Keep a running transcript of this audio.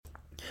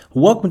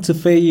Welcome to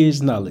Failure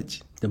is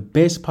Knowledge, the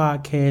best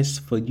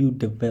podcast for you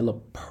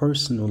develop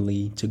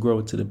personally to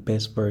grow to the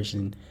best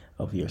version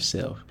of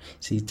yourself.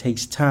 See, it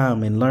takes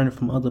time and learning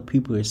from other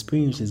people's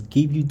experiences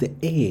give you the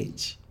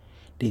edge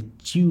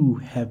that you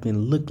have been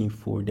looking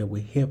for that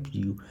will help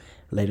you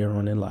later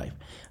on in life.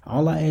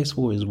 All I ask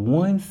for is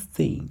one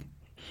thing.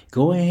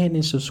 Go ahead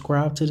and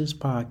subscribe to this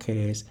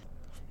podcast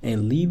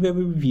and leave a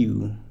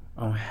review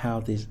on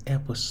how this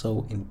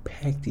episode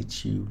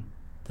impacted you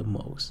the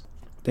most.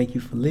 Thank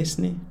you for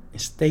listening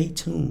and stay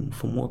tuned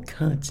for more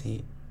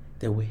content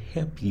that will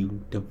help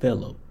you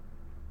develop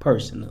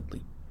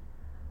personally.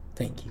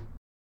 Thank you.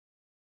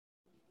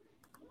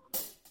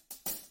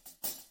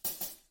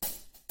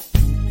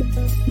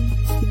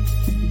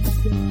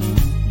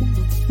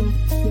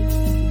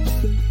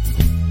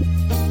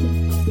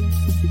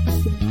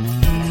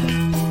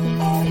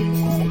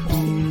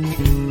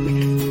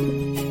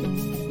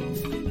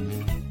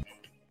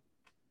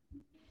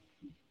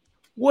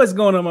 What's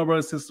going on, my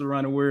brothers and sisters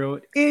around the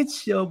world?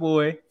 It's your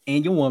boy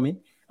and your woman,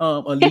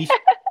 Alisha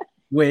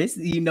West.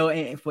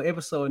 And for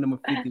episode number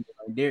 50,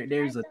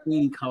 there's a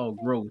thing called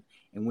growth.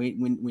 And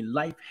when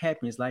life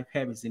happens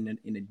in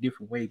a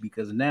different way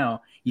because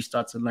now you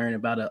start to learn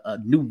about a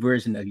new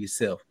version of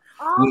yourself.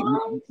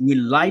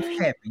 When life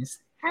happens,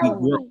 we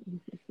grow.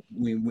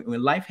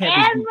 When life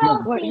happens, we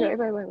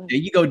grow. There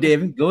you go,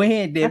 Devin. Go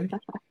ahead, Devin.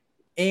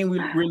 And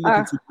we're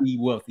looking to be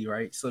wealthy,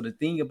 right? So the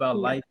thing about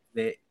life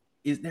that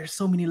is there's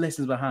so many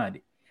lessons behind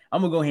it.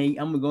 I'm gonna go ahead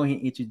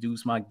and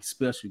introduce my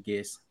special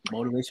guest,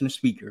 motivational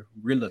speaker,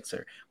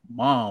 realtor,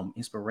 mom,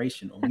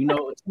 inspirational.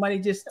 Somebody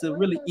just to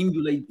really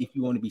emulate if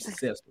you want to be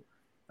successful.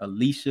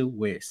 Alisha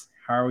West,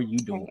 how are you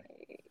doing?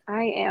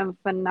 I am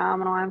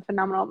phenomenal. I'm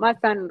phenomenal. My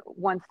son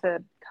wants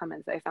to come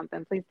and say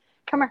something. Please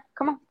come here.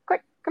 Come on,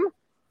 quick. Come on.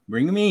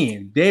 Bring him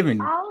in,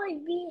 Devin. Always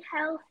be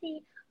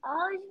healthy.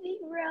 Always be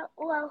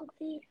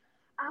wealthy.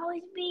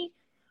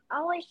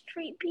 Always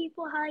treat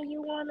people how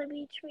you want to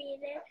be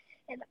treated,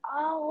 and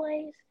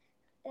always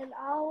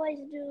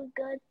do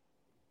good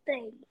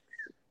things.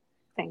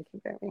 Thank you,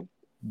 baby.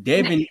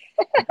 Devin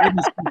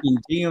speaking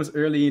gems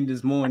early in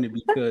this morning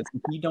because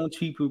if you don't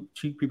treat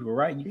people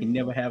right, you can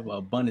never have an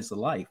abundance of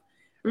life,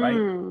 right?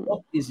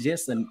 Wealth is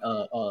just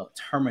a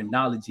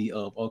terminology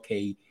of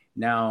okay,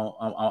 now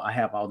I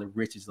have all the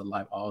riches of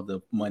life, all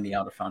the money,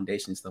 all the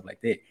foundation, stuff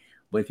like that.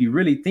 But if you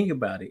really think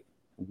about it,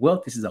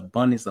 wealth is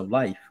abundance of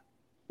life.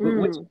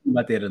 What you think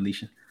about that,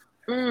 Alisha?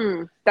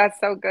 That's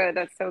so good.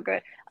 That's so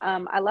good.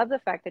 I love the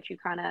fact that you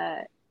kind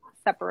of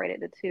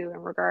separated the two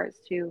in regards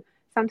to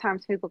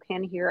sometimes people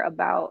can hear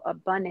about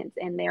abundance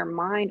and their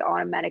mind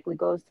automatically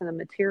goes to the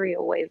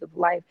material ways of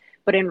life.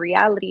 But in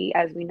reality,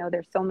 as we know,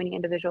 there's so many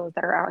individuals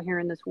that are out here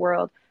in this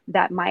world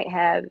that might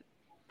have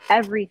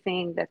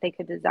everything that they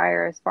could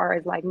desire as far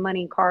as like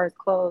money, cars,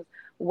 clothes,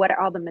 what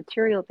all the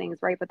material things,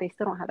 right? But they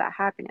still don't have that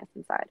happiness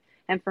inside.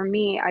 And for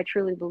me, I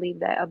truly believe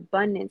that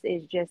abundance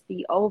is just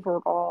the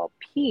overall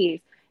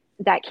piece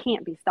that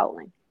can't be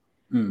stolen,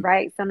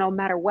 right? So no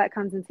matter what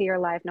comes into your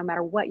life, no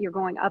matter what you're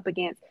going up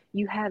against,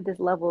 you have this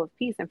level of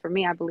peace. And for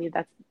me, I believe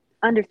that's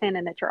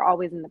understanding that you're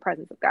always in the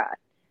presence of God.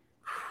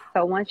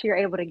 So once you're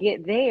able to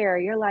get there,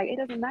 you're like, it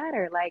doesn't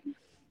matter. Like,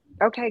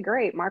 okay,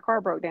 great. My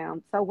car broke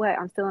down. So what?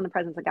 I'm still in the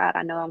presence of God.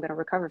 I know I'm going to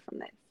recover from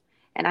this.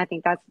 And I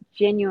think that's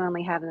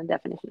genuinely having the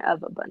definition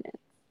of abundance.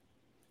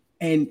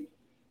 And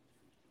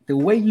the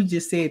way you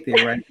just said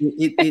that, right?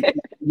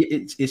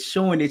 It's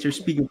showing that you're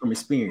speaking from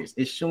experience.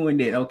 It's showing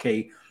that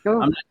okay, I'm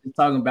not just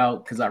talking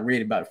about because I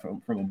read about it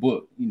from a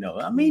book.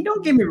 I mean,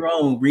 don't get me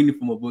wrong, reading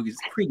from a book is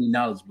pretty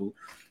knowledgeable,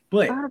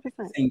 but 100%. At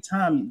the same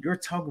time, you're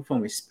talking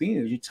from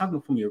experience. You're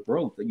talking from your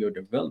growth, your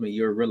development,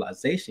 your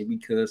realization.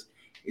 Because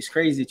it's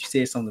crazy that you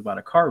said something about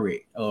a car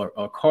wreck or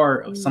a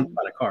car or something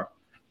about a car.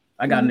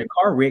 I got in a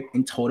car wreck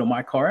and totaled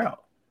my car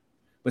out.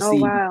 But see,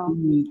 the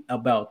thing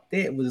about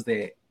that was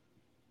that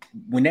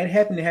when that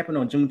happened, it happened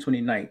on June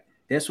 29th.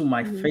 That's when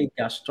my faith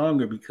got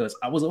stronger because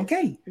I was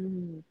okay.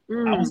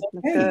 I was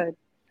okay.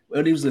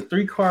 Well, it was a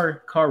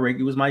 3-car wreck.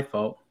 It was my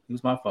fault.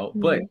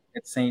 But at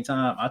the same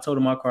time, I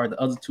told my car, the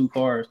other 2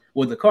 cars,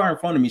 well, the car in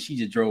front of me, she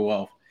just drove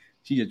off.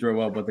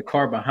 But the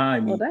car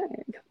behind me,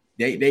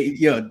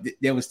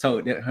 that was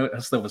totaled.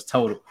 Her stuff was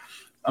totaled.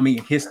 I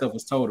mean, his stuff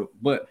was totaled.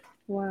 But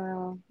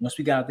once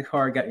we got the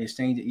car, got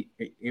exchanged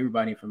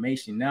everybody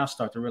information. Now I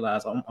start to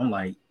realize I'm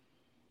like,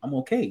 I'm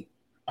okay.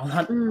 I'm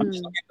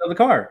just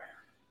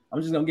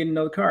gonna get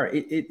another car.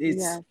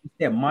 It's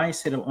that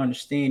mindset of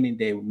understanding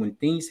that when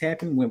things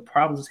happen, when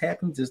problems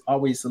happen, there's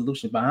always a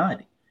solution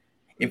behind it.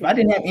 If I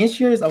didn't have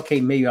insurance,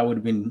 okay, maybe I would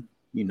have been,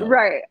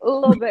 right, a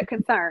little bit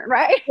concerned,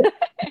 right?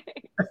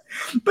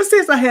 But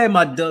since I had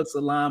my ducks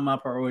aligned, my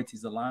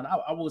priorities aligned,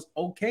 I was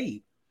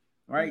okay,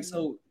 right?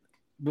 So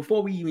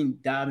before we even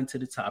dive into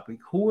the topic,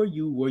 who are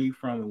you, where are you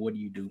from, and what do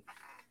you do?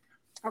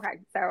 Okay,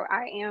 so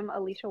I am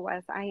Alisha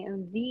West. I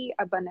am the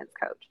abundance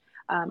coach.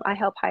 I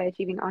help high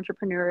achieving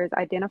entrepreneurs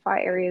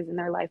identify areas in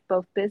their life,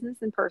 both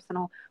business and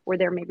personal, where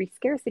there may be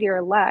scarcity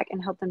or lack,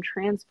 and help them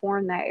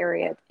transform that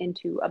area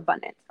into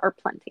abundance or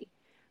plenty.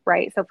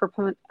 right? So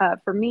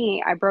for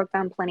me, I broke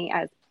down plenty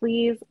as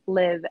please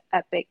live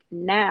epic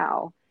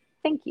now.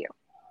 Thank you.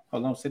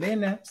 Hold on, sit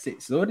in now.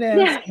 Slow down.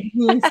 Yeah.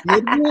 Sit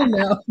again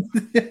now.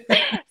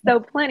 So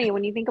plenty,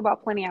 when you think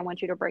about plenty, I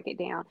want you to break it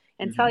down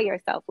and tell Mhm.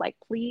 yourself, like,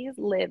 please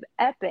live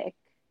epic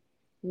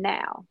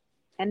now.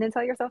 And then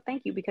tell yourself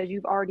thank you because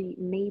you've already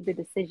made the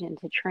decision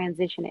to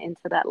transition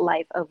into that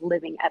life of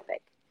living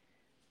epic,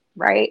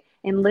 right?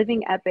 And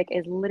living epic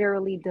is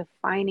literally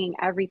defining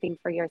everything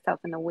for yourself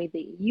in the way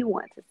that you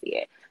want to see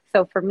it.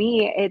 So for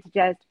me, it's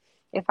just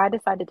if I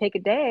decide to take a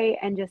day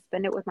and just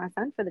spend it with my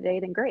son for the day,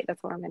 then great,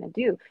 that's what I'm going to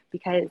do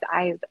because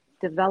I've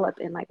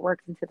developed and like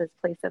worked into this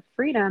place of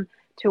freedom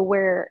to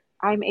where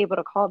I'm able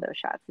to call those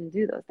shots and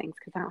do those things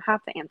because I don't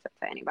have to answer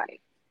to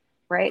anybody,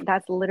 right?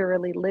 That's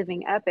literally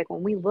living epic.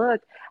 When we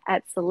look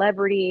at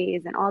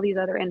celebrities and all these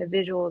other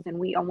individuals, and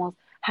we almost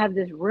have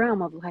this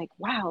realm of like,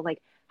 wow,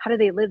 like, how do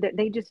they live there?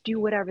 They just do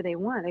whatever they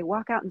want. They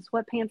walk out in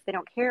sweatpants. They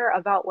don't care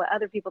about what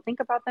other people think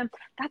about them.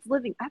 That's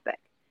living epic.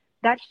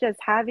 That's just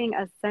having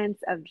a sense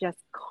of just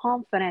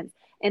confidence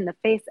in the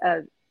face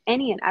of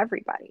any and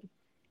everybody.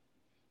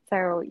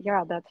 So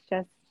yeah,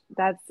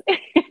 that's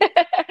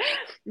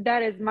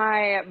that is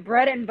my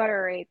bread and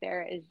butter right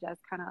there is just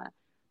kind of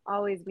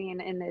always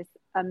being in this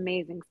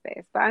amazing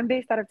space. But I'm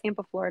based out of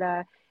Tampa,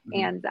 Florida,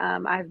 Mhm.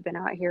 and I've been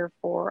out here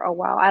for a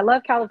while. I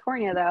love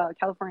California though.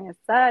 California is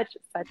such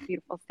a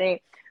beautiful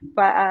state.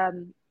 But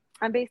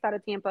I'm based out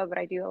of Tampa, but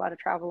I do a lot of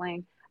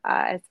traveling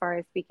as far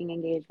as speaking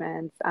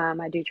engagements.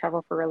 I do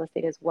travel for real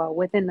estate as well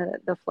within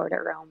the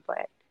Florida realm.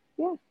 But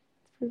yeah,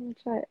 that's pretty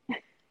much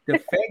it. The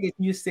fact that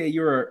you said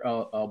you're a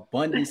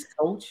abundance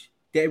coach,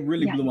 that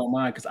really Yes. blew my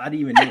mind because I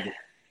didn't even know that.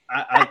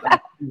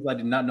 I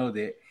did not know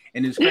that,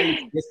 and it's crazy.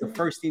 It's the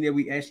first thing that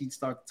we actually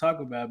start to talk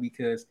about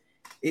because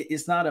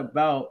it's not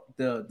about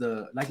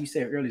the like you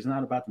said earlier. It's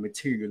not about the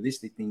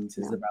materialistic things.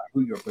 It's No. about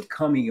who you're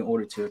becoming in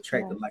order to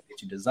attract the Yes. life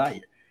that you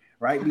desire,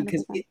 right?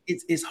 Because 100%.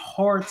 it's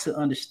hard to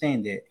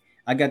understand that.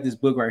 I got this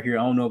book right here.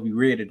 I don't know if you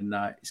read it or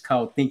not. It's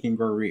called Think and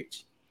Grow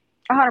Rich.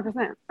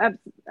 100%.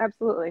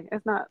 Absolutely.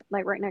 It's not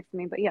like right next to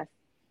me, but yes,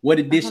 What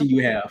a edition hundred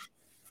you percent. have?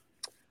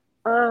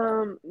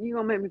 You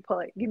gonna make me pull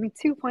it. Give me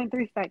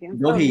 2.3 seconds.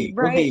 Go ahead,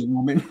 go ahead,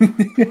 woman.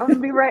 I'm gonna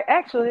be right.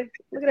 Actually,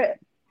 look at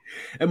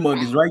That mug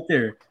is right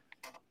there.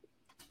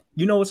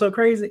 You know what's so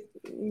crazy?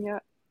 it. Yeah,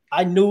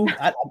 I knew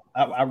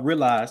I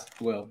realized,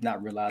 well,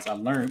 not realized, I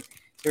learned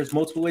there's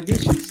multiple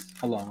editions.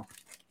 Hold on.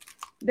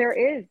 there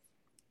is.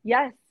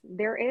 Yes,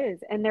 there is.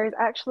 And there's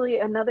actually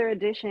another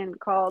edition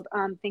called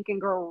Think and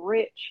Grow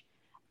Rich,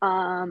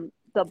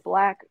 The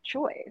Black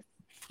Choice,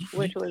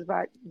 which was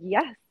by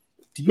yes.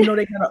 Do you know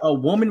they got a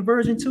woman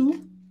version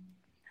too?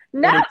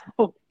 Or they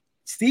No,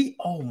 see?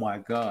 Oh my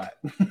god.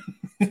 that's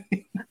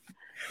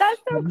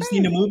so Have you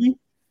seen the crazy. movie?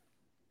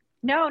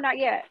 No, not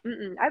yet.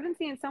 I've been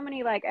seeing so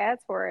many like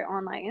ads for it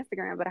on like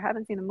Instagram, but I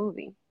haven't seen the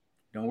movie.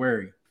 Don't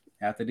worry.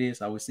 After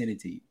this, I will send it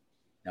to you.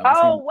 I will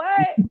Oh, send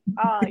what?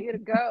 Oh, you to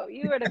go.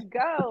 You were to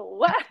go.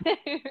 What?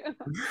 it.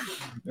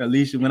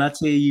 Alicia, when I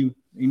tell you,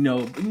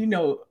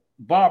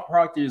 Bob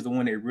Proctor is the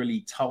one that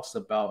really talks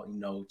about,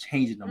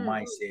 changing the Mm,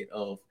 mindset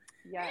of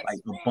yes. like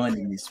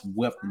abundance,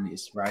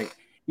 wealthiness, right?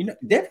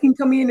 Dev can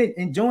come in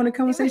and join the He was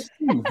conversation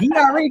too. He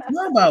already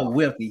talking about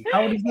wealthy.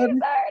 How old is he's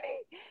Devin? already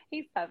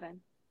he's 7.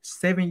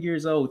 7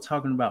 years old,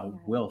 talking about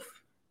Yes. wealth.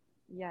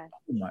 Yes.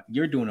 Oh my,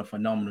 you're doing a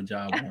phenomenal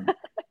job, woman.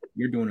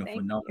 You're doing a Thank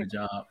you. phenomenal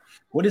job.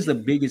 What is the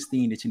biggest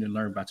thing that you need to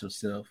learn about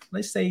yourself?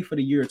 Let's say for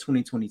the year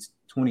 2020,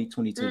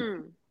 2022.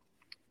 Mm.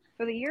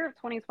 For the year of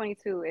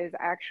 2022 is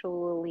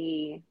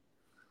actually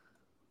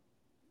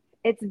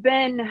it's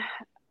been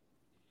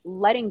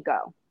letting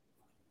go.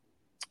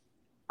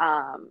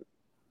 Um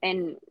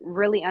and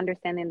really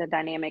understanding the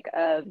dynamic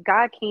of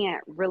God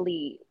can't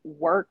really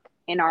work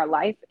in our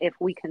life if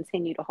we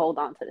continue to hold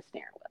on to the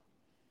steering wheel,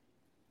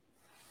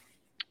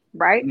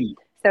 right?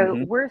 So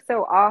Mm-hmm. we're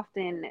so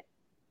often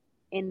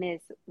in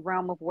this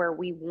realm of where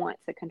we want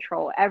to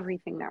control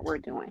everything that we're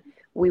doing.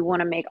 We want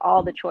to make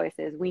all the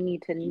choices. We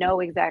need to know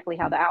exactly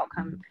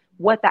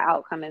what the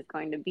outcome is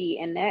going to be.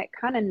 And that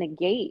kind of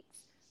negates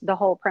the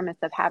whole premise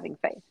of having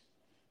faith,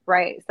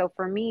 right? So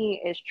for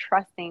me, it's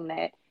trusting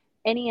that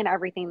any and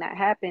everything that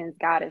happens,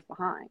 God is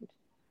behind,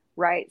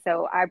 right?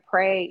 So I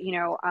pray,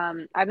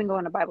 I've been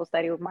going to Bible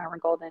study with Myron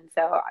Golden.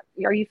 So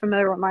are you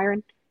familiar with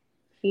Myron?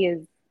 He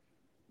is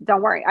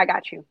don't worry, I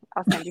got you.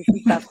 I'll send you some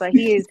stuff. But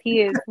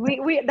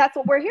we that's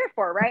what we're here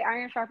for, right?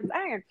 Iron sharpens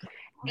iron.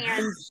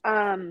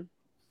 And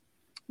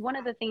one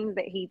of the things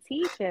that he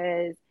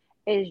teaches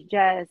is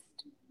just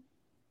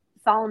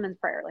Solomon's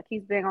prayer. Like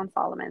he's big on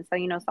Solomon. So,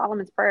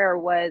 Solomon's prayer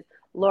was,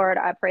 Lord,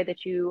 I pray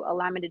that you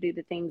allow me to do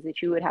the things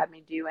that you would have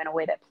me do in a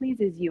way that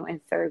pleases you and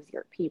serves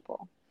your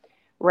people.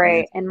 With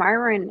Right. And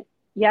Myron,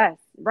 yes,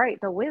 right,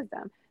 the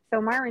wisdom.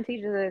 So Myron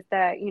teaches us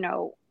that,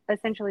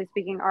 essentially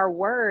speaking, our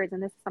words,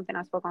 and this is something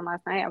I spoke on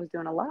last night, I was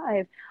doing a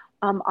live,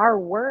 our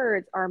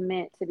words are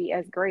meant to be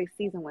as grace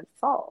seasoned with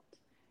salt.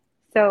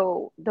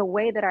 So the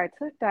way that I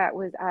took that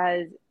was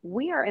as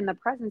we are in the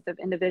presence of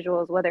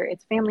individuals, whether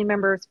it's family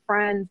members,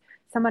 friends,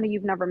 somebody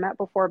you've never met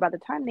before, by the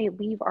time they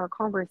leave our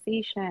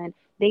conversation,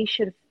 they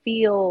should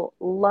feel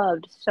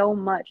loved so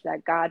much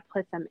that God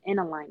puts them in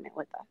alignment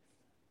with us.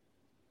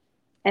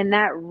 And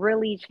that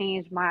really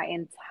changed my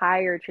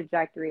entire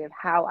trajectory of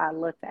how I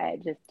looked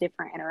at just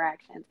different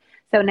interactions.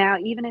 So now,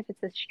 even if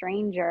it's a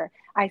stranger,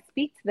 I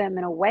speak to them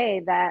in a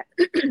way that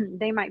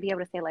they might be able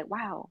to say, like,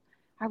 wow,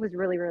 I was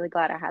really, really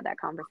glad I had that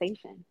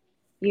conversation.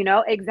 You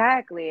know,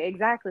 exactly,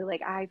 exactly.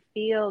 Like, I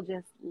feel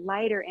just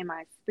lighter in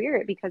my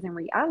spirit because in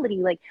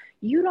reality, like,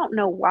 you don't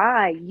know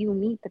why you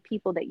meet the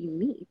people that you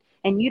meet,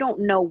 and you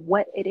don't know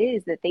what it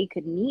is that they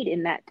could need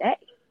in that day.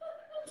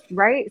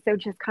 Right. So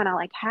just kind of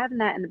like having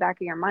that in the back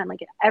of your mind,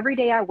 like every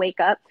day I wake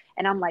up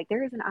and I'm like,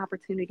 there is an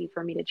opportunity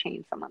for me to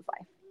change someone's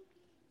life.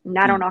 And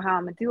I don't Mm. know how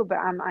I'm gonna do it, but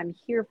I'm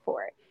here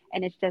for it.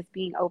 And it's just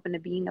being open to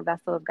being a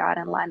vessel of God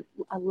and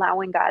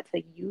allowing God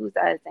to use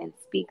us and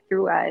speak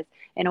through us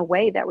in a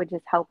way that would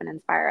just help and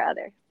inspire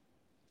others.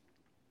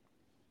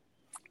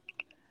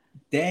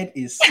 That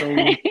is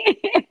so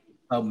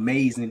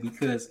amazing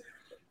because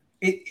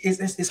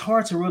it's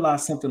hard to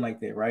realize something like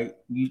that, right?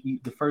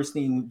 The first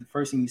thing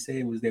you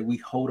said was that we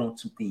hold on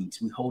to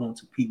things, we hold on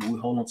to people, we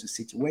hold on to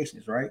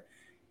situations, right?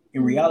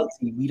 In Mm,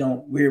 reality, we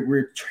don't.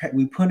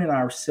 We putting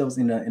ourselves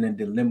in a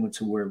dilemma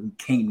to where we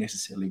can't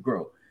necessarily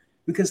grow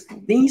because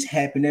mm, things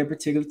happen at a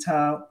particular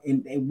time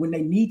and when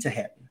they need to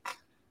happen.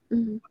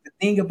 mm, The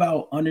thing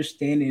about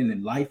understanding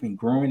in life and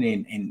growing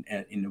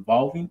and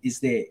evolving is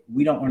that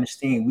we don't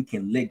understand we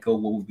can let go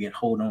what we've been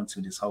holding on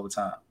to this whole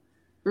time,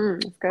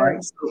 it's right?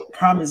 good. So,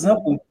 prime Hmm.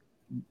 example,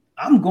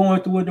 I'm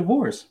going through a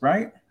divorce,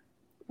 right?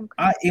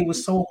 Okay. It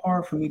was so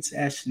hard for me to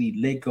actually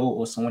let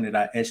go of someone that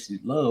I actually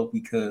love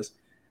because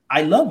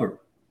I love her.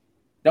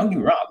 Don't get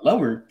me Hmm. wrong, I love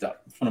her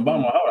from the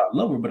bottom Hmm. of my heart. I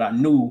love her, but I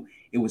knew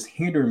it was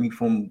hindering me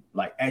from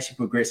like actually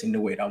progressing the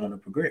way that I want to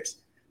progress.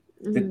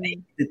 Hmm.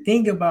 The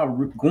thing about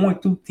going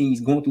through things,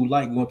 going through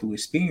life, going through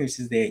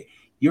experiences, that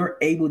you're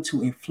able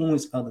to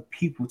influence other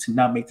people to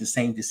not make the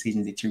same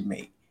decisions that you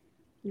made.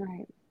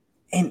 Right.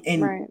 And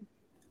Right.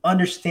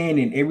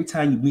 understanding every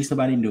time you meet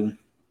somebody new,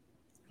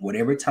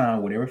 whatever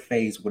time, whatever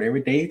phase, whatever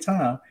day of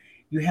time,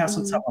 you have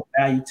some type Hmm. of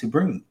value to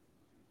bring.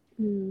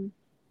 Hmm.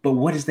 But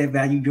what is that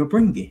value you're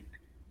bringing?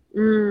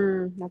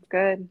 That's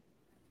good.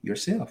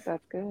 Yourself.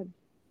 That's good.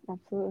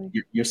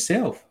 Absolutely.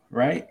 Yourself,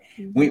 right?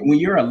 When, Hmm. when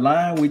you're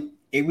aligned with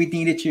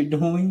everything that you're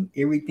doing,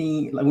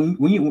 everything like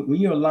when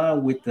you're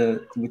aligned with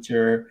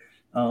your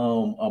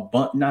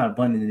not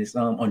abundance,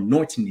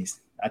 anointedness.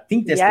 I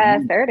think that's the Yes,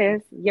 word. there it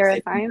is. Your Say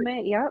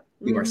assignment. Yep.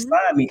 your Hmm.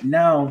 assignment.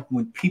 Now,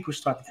 when people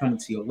start to come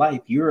into your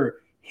life, you're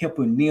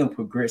helping them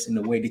progress in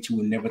a way that you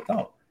would never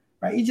thought.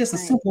 Right? It's just a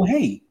Right. simple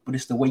hey, but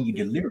it's the way you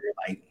deliver Hmm. it.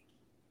 Like,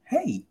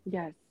 hey,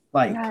 Yes.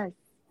 like, Yes.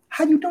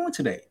 how you doing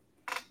today?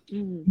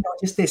 Mm.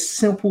 Just that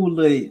simple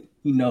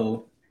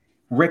little,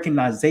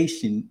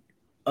 recognition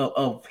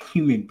of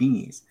human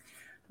beings.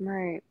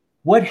 Right.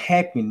 What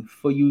happened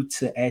for you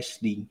to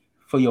actually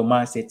for your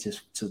mindset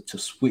to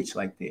switch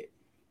like that?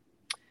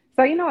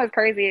 So you know what's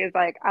crazy is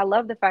like I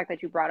love the fact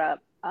that you brought up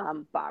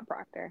Bob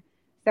Proctor.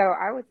 So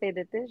I would say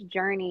that this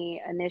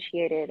journey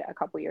initiated a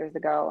couple years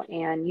ago,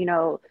 and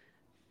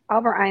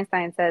Albert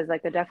Einstein says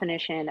like the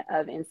definition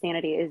of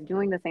insanity is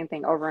doing the same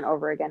thing over and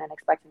over again and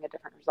expecting a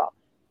different result.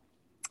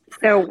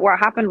 So what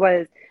happened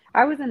was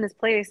I was in this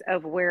place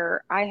of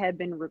where I had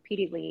been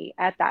repeatedly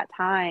at that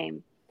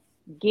time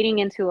getting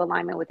into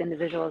alignment with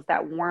individuals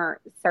that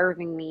weren't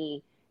serving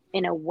me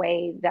in a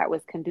way that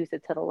was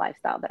conducive to the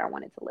lifestyle that I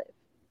wanted to live.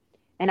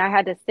 And I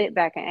had to sit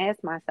back and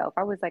ask myself,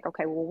 I was like,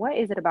 okay, well, what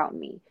is it about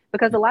me?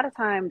 Because a lot of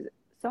times,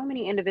 so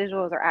many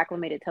individuals are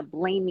acclimated to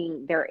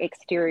blaming their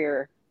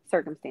exterior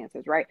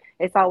circumstances, right?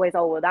 It's always,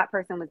 oh, well, that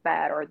person was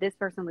bad, or this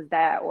person was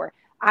that, or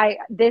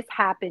this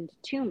happened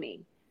to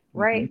me, Mm-hmm.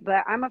 right?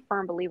 But I'm a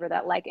firm believer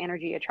that like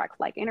energy attracts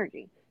like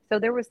energy. So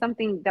there was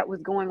something that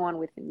was going on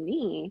with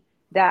me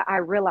that I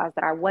realized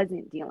that I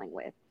wasn't dealing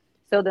with.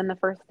 So then the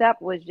first step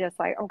was just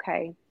like,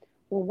 okay,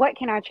 well, what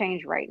can I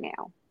change right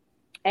now?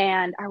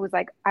 And I was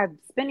like, I'm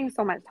spending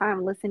so much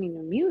time listening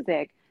to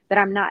music that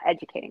I'm not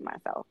educating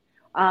myself.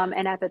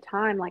 And at the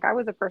time, like I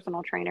was a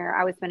personal trainer,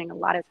 I was spending a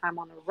lot of time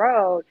on the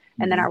road,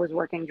 and then Mm-hmm. I was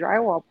working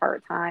drywall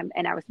part time,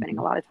 and I was spending Mm-hmm.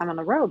 a lot of time on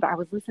the road. But I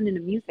was listening to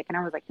music, and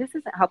I was like, this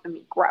isn't helping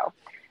me grow.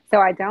 So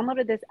I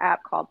downloaded this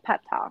app called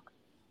Pep Talk,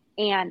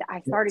 and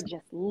I started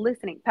just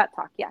listening. Pep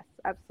Talk, yes,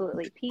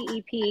 absolutely.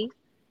 PEPTALK.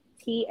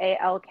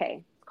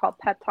 It's called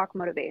Pep Talk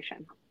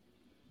Motivation.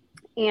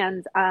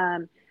 And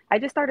I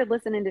just started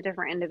listening to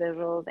different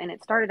individuals, and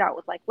it started out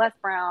with like Les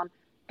Brown,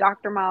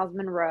 Dr. Miles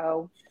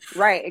Monroe,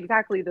 right?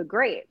 Exactly, the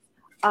greats.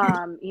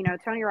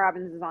 Tony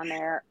Robbins is on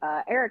there,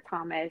 Eric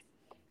Thomas,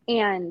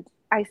 and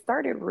I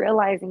started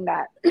realizing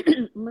that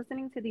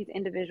listening to these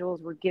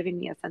individuals were giving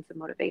me a sense of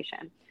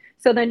motivation.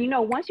 So then,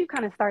 once you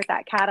kind of start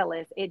that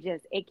catalyst,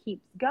 it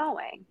keeps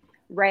going,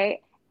 right?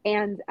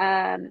 And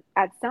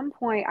at some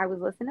point, I was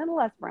listening to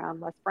Les Brown.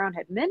 Les Brown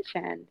had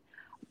mentioned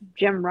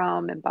Jim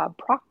Rome and Bob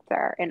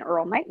Proctor and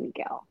Earl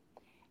Nightingale.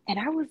 And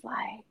I was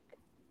like,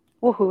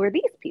 well, who are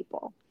these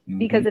people?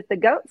 Because if the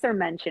goats are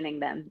mentioning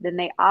them, then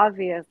they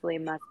obviously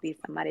must be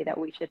somebody that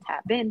we should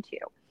tap into.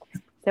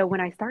 So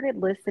when I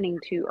started listening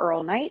to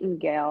Earl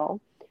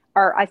Nightingale,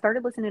 or I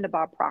started listening to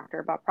Bob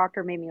Proctor. Bob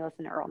Proctor made me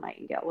listen to Earl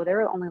Nightingale. Well, there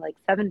were only like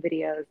 7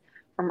 videos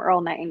from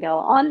Earl Nightingale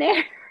on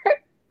there.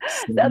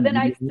 So then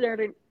I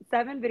started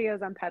 7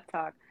 videos on Pep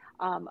Talk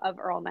of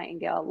Earl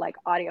Nightingale, like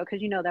audio,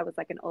 because that was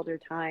like an older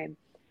time.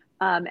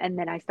 And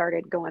then I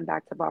started going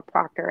back to Bob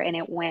Proctor, and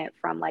it went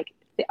from like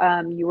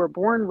You Were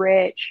Born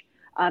Rich,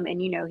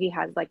 and he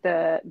has like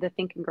the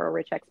Think and Grow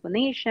Rich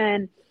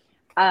explanation,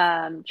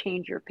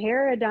 Change Your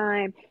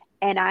Paradigm,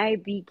 and I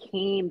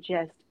became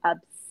just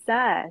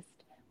obsessed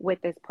with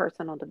this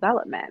personal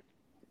development.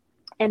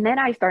 And then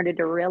I started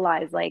to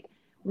realize, like,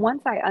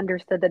 once I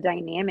understood the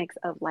dynamics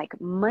of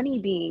like money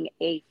being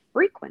a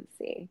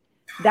frequency,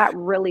 that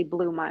really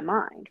blew my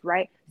mind,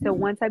 right? So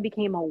once I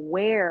became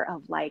aware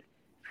of like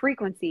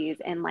frequencies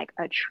and like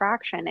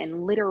attraction,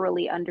 and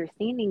literally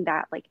understanding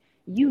that, like,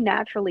 you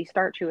naturally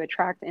start to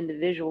attract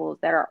individuals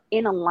that are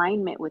in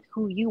alignment with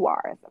who you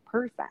are as a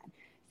person.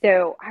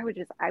 So I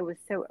was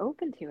so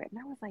open to it, and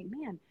I was like,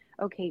 man,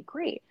 okay,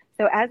 great.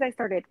 So as I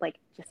started like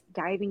just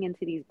diving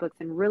into these books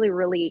and really,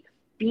 really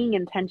being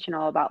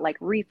intentional about like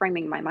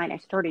reframing my mind, I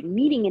started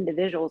meeting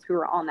individuals who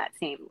were on that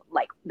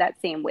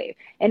same wave.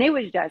 And it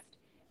was just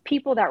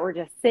people that were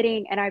just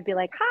sitting, and I'd be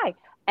like, hi.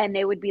 And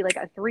they would be like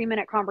a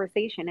 3-minute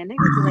conversation, and they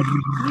would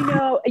be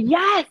like,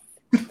 yes,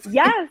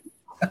 yes.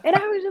 And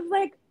I was just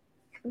like,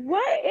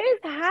 what is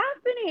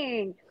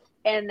happening?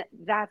 And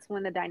that's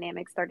when the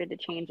dynamic started to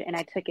change. And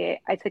I took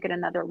it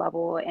another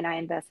level, and I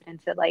invested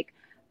into like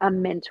a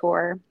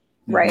mentor,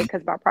 right?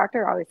 Because Bob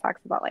Proctor always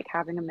talks about like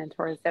having a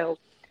mentor. So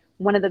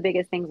one of the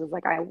biggest things was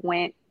like,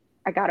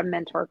 I got a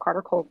mentor,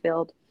 Carter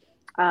Coldfield.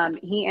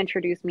 He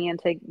introduced me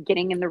into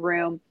getting in the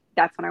room.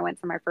 That's when I went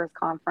to my first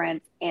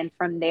conference. And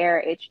from there,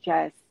 it's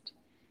just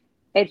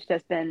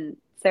been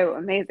so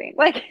amazing.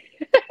 Like,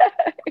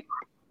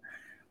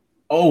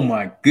 oh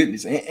my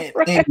goodness. And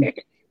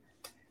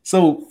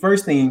so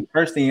first thing,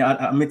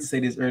 I meant to say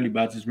this earlier,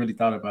 but I just really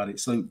thought about it.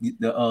 So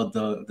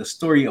the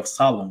story of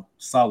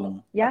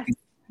Solomon. Yeah.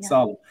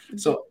 Solomon.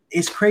 So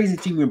it's crazy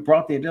that you even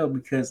brought that up,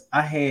 because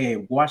I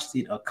had watched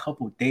it a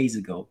couple days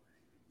ago.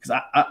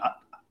 Because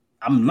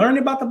I'm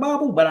learning about the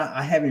Bible, but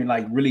I haven't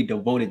like really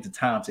devoted the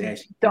time to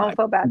actually. Don't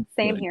feel bad.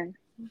 Same here.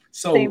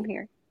 So same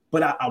here.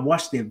 But I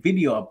watched that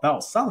video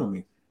about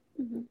Solomon.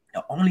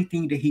 The only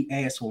thing that he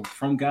asked for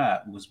from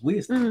God was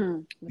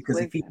wisdom. Because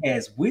if he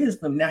has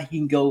wisdom, now he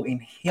can go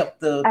and help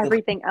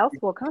everything else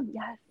will come.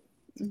 Yes.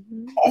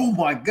 Oh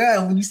my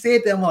God. When you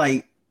said that, I'm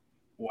like,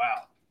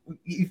 wow.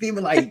 You feel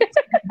me? Like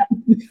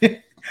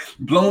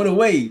blown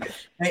away.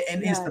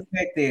 And it's the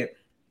fact that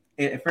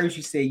at first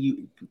you say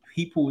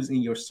people was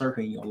in your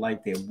circle in your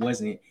life that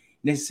wasn't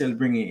necessarily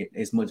bringing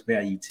as much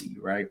value to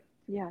you, right?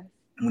 Yes.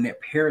 When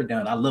that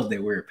paradigm, I love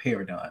that word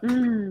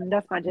paradigm.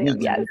 That's my jam.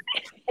 Yes.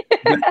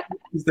 But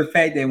it's the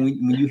fact that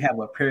when you have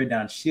a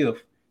paradigm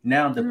shift,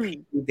 now the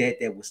people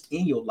that was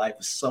in your life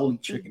is slowly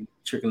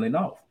trickling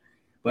off.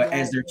 But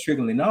as they're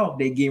trickling off,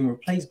 they're getting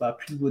replaced by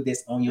people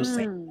that's on your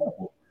same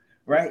level,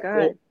 right?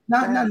 Well,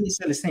 not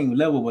necessarily the same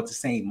level, but the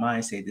same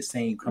mindset, the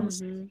same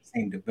conversation, the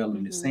same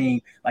development, the same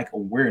like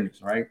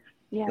awareness, right?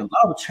 Yeah. The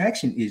law of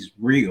attraction is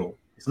real.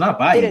 It's not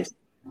biased.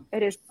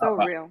 It is so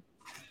real.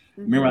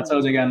 Remember I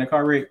told you I got in the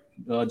car wreck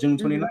June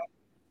 29th?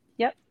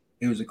 Yep.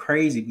 It was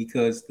crazy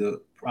because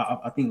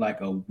I think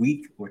like a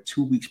week or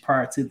 2 weeks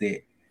prior to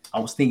that, I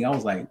was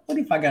like, what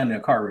if I got in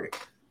a car wreck?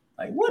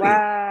 Like, what if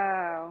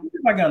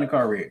I got in a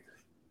car wreck?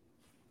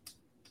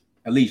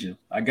 Alisha,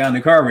 I got in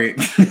a car wreck.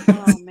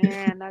 Oh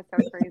man, that's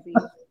so crazy.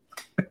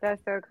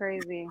 That's so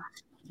crazy.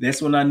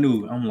 That's when I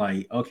knew. I'm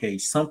like, okay,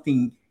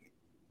 something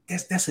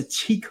that's a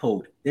cheat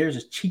code. There's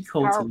a cheat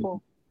code. Powerful. To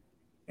it.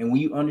 And when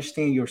you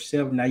understand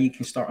yourself, now you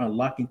can start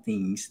unlocking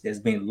things that's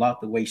been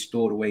locked away,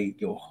 stored away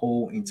your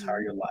whole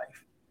entire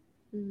life.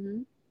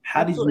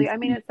 How Absolutely. I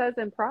mean, it says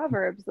in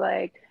Proverbs,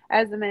 like,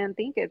 as a man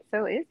thinketh,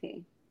 so is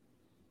he.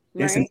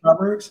 That's in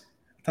Proverbs?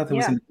 I thought that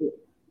was in the book.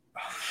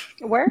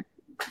 Where?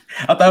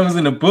 I thought it was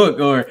in the book,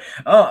 or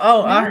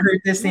I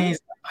heard this saying.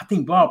 I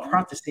think Bob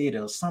Proctor said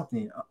or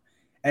something.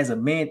 As a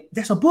man,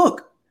 that's a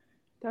book.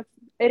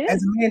 It is.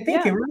 As a man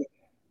thinking, right?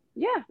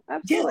 Yeah,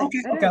 absolutely.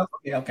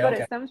 Yeah, okay. But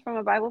it stems from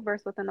a Bible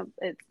verse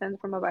it stems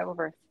from a Bible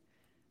verse.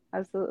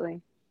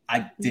 Absolutely.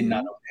 I did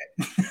not know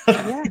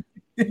that.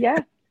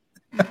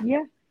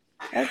 Yeah.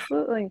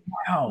 Absolutely.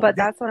 Wow. But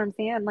that's what I'm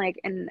saying. Like,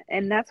 and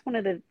that's one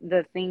of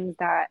the things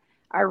that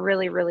I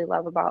really, really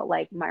love about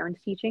like Myron's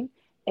teaching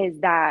is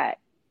that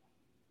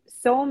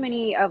so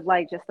many of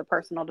like just the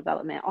personal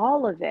development,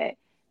 all of it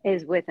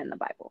is within the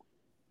Bible,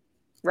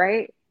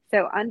 right?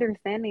 So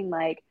understanding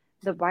like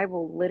the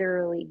Bible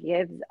literally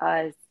gives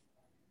us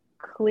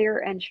clear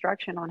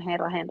instruction on how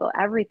to handle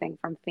everything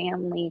from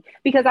family,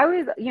 because I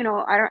was,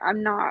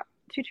 I'm not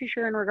too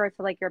sure in regards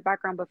to like your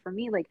background, but for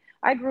me, like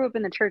I grew up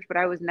in the church, but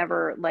I was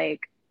never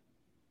like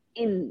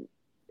in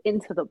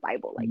into the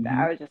Bible like that.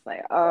 I was just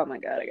like, oh my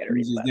God, I gotta You read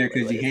was the just Bible. there Like,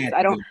 because what you is this? had I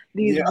to don't go.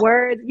 these Yeah.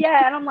 words,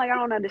 yeah, and I'm like, I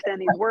don't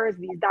understand these words,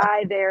 these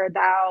die, there,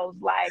 thous,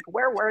 like,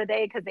 where were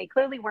they? Because they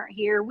clearly weren't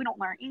here. We don't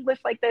learn English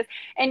like this.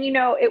 And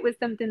it was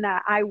something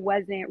that I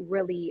wasn't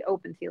really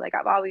open to. Like,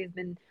 I've always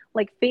been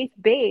like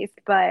faith-based,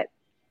 but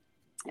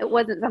it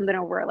wasn't something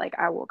where like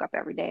I woke up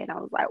every day and I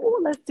was like,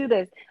 oh, let's do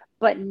this.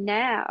 But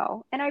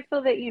now, and I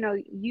feel that,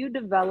 you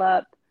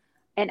develop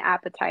an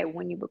appetite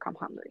when you become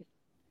hungry,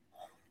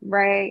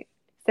 right?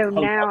 So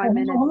now I'm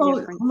in a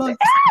different Hold on. space.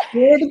 Say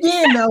it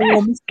again now,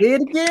 woman. Say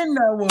it again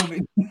now,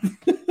 woman.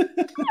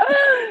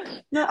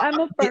 No, I'm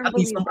a I firm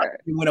think somebody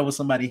believer. went over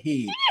somebody's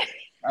head.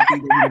 I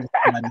think they went over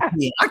somebody's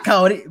head. I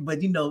caught it,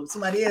 but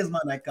somebody else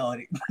might not caught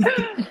it.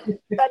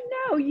 But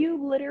no,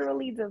 you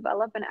literally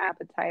develop an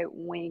appetite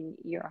when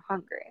you're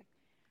hungry,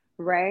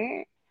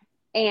 right?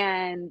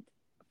 And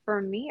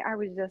for me, I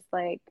was just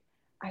like,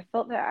 I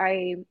felt that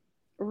I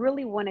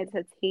really wanted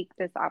to take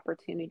this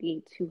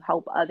opportunity to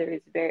help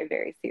others very,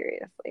 very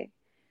seriously.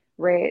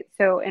 Right.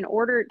 So in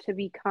order to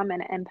become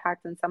an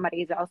impact in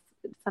somebody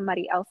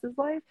else's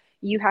life,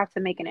 you have to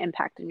make an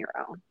impact in your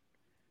own.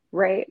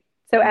 Right.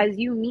 So as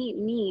you meet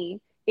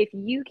me, if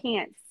you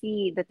can't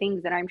see the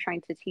things that I'm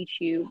trying to teach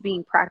you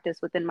being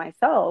practiced within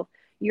myself,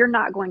 you're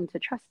not going to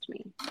trust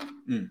me.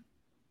 Mm.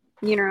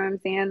 You know what I'm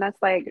saying?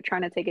 That's like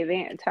trying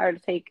to try to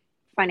take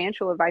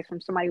financial advice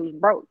from somebody who's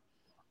broke.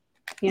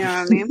 You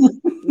know what I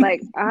mean?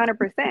 Like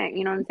 100%.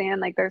 You know what I'm saying?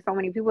 Like there's so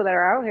many people that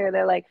are out here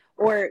that like,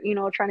 or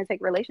trying to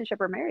take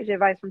relationship or marriage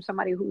advice from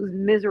somebody who's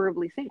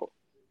miserably single.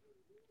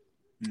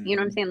 You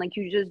know what I'm saying? Like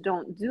you just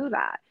don't do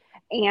that.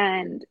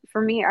 And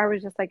for me, I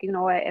was just like, you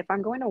know what? If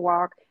I'm going to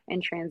walk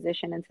and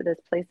transition into this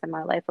place in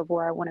my life of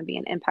where I want to be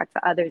an impact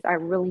to others, I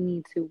really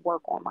need to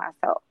work on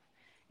myself.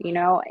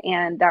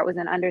 And that was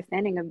an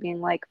understanding of being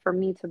like, for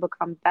me to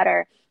become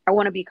better, I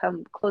want to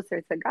become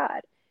closer to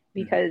God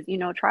because,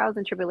 trials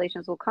and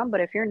tribulations will come.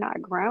 But if you're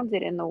not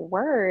grounded in the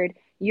word,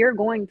 you're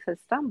going to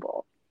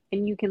stumble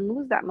and you can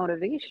lose that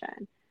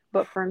motivation.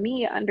 But for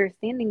me,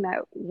 understanding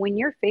that when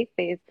you're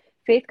faith-based,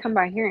 faith come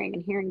by hearing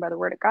and hearing by the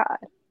word of God.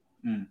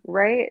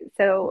 Right.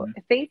 So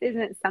faith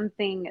isn't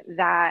something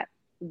that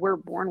we're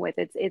born with.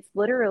 It's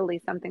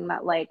literally something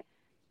that like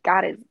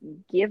God has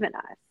given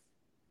us.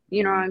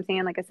 You know what I'm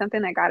saying? Like it's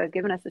something that God has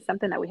given us. It's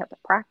something that we have to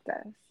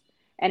practice.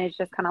 And it's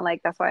just kind of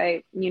like, that's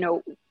why,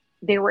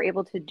 they were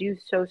able to do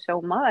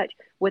so much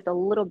with a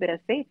little bit of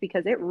faith,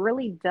 because it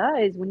really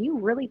does. When you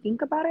really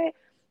think about it,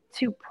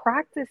 to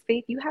practice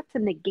faith, you have to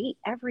negate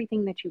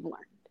everything that you've learned.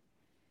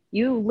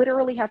 You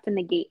literally have to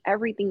negate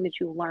everything that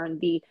you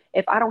learned.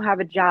 If I don't have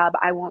a job,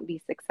 I won't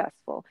be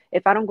successful.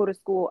 If I don't go to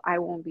school, I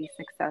won't be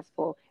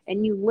successful.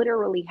 And you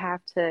literally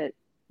have to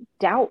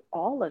doubt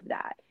all of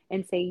that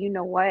and say, you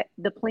know what?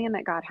 The plan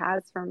that God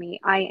has for me,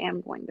 I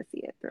am going to see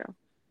it through.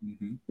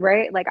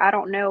 Right? Like, I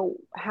don't know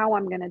how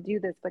I'm going to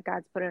do this, but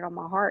God's put it on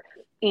my heart.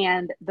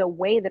 And the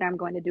way that I'm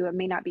going to do it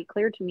may not be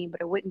clear to me,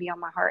 but it wouldn't be on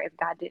my heart if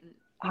God didn't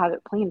have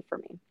it planned for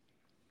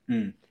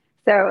me.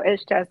 So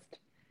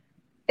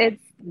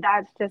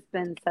that's just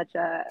been such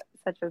a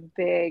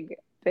big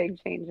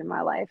change in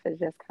my life, is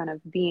just kind of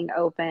being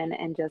open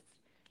and just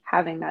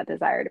having that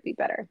desire to be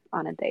better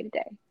on a day to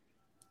day.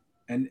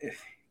 And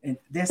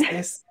that's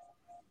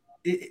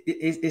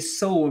it's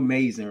so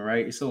amazing,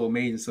 right? It's so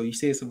amazing. So you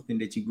said something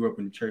that you grew up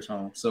in the church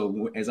home.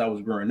 So as I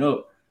was growing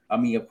up, I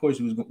mean, of course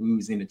we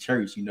was in the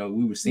church. We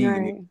were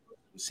singing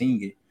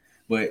it,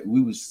 but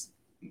we was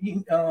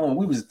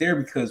there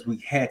because we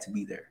had to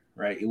be there,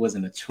 right? It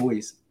wasn't a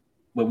choice.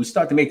 But we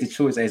start to make the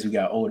choice as we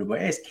got older. But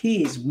as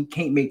kids, we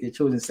can't make the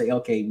choice and say,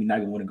 okay, we're not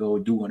gonna want to go.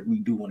 We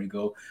do want to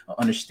go.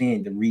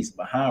 Understand the reason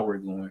behind we're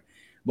going.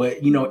 But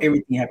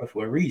everything happened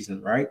for a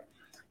reason, right?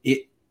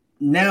 It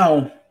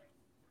now.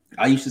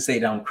 I used to say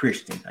that I'm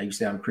Christian. I used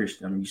to say I'm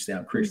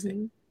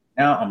Christian.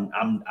 Now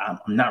I'm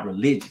not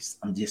religious.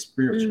 I'm just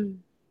spiritual.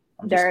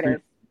 I'm just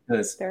spiritual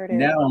because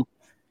now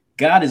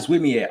God is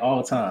with me at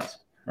all times,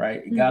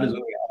 right? God is with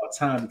me at all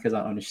times because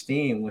I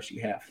understand once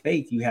you have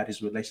faith, you have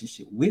this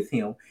relationship with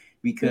Him,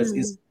 because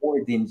it's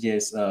more than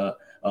just a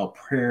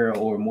prayer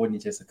or more than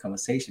just a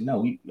conversation.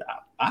 No,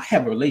 I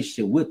have a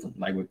relationship with Him,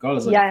 like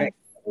regardless of the fact,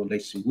 I have a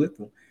relationship with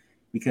Him,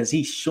 because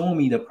He's showing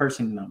me the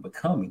person that I'm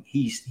becoming.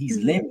 He's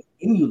letting me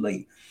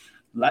emulate.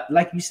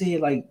 Like you said,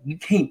 like you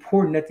can't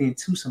pour nothing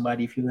into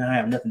somebody if you don't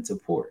have nothing to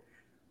pour.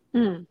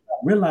 I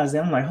realized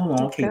that. I'm like, hold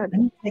on, okay, let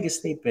me take a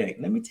step back.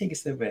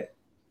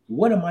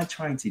 What am I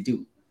trying to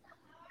do?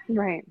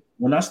 Right.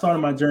 When I started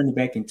my journey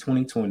back in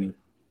 2020,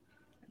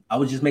 I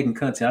was just making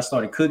content. I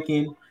started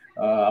cooking.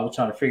 I was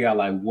trying to figure out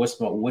like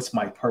what's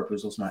my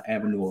purpose, what's my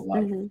avenue of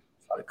life. I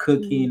started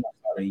cooking. I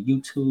started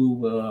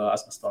YouTube. I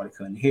started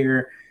cutting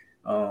hair.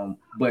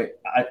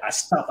 But I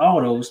stopped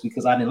all those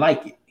because I didn't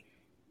like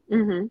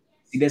it.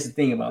 See, that's the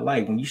thing about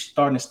life. When you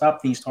starting to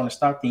stop things,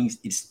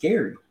 it's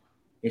scary.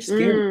 It's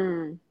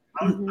scary.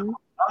 I'm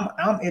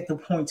at the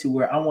point to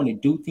where I want to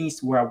do things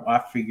to where I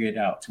figure it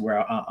out, to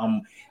where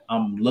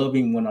I'm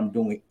loving what I'm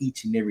doing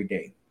each and every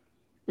day.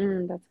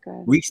 That's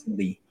good.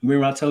 Recently,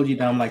 remember I told you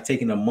that I'm like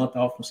taking a month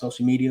off from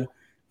social media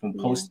from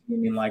Yeah.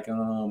 posting and like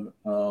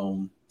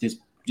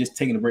just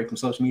taking a break from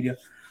social media.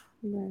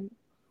 Right.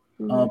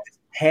 Mm-hmm. This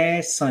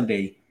past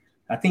Sunday,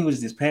 I think it was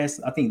this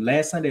past, I think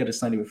last Sunday or the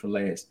Sunday before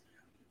last,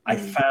 I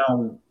Mm-hmm.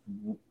 found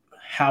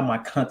how my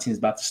content is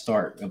about to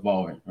start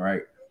evolving.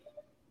 Right.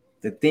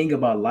 The thing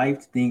about life,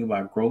 the thing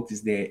about growth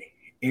is that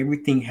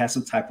everything has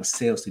some type of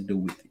sales to do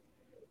with it.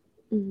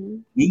 Mm-hmm.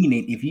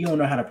 Meaning, if you don't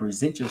know how to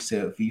present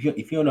yourself,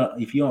 if you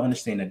don't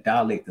understand the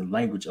dialect, the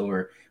language,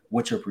 or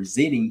what you're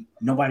presenting,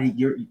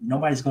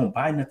 nobody's gonna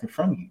buy nothing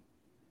from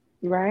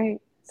you. Right.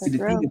 See, That's the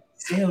thing real. about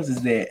sales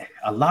is that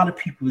a lot of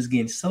people is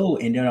getting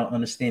sold and they don't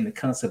understand the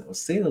concept of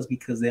sales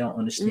because they don't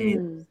understand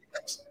Mm.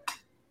 sales.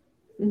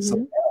 So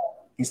Mm-hmm.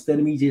 instead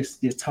of me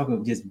just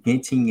talking, just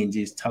venting and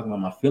just talking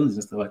about my feelings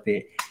and stuff like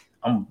that,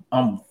 I'm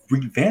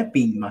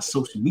revamping my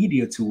social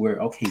media to where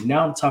okay,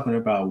 now I'm talking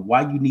about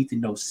why you need to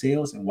know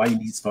sales and why you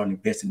need to start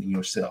investing in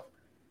yourself.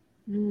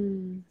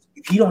 Mm.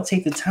 If you don't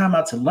take the time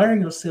out to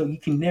learn yourself, you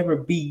can never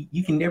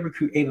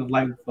create a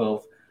life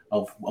of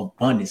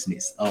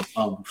abundanceness, of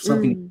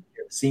something you've Mm.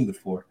 never seen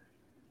before.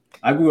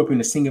 I grew up in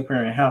a single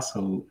parent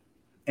household,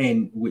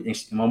 and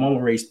my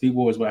mama raised three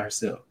boys by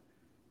herself.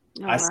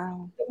 Oh I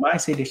wow. the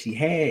mindset that she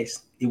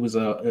has, it was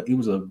a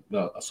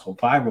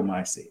survival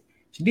mindset.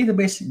 She did the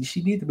best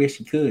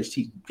she could.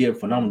 She did a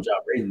phenomenal Mm-hmm.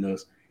 job raising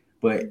us.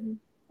 But Mm-hmm.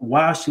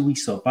 why should we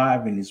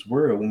survive in this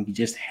world when we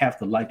just have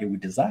the life that we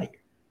desire?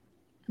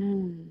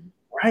 Mm.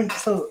 Right?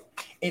 So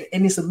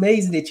and it's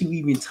amazing that you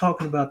even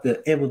talking about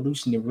the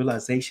evolution and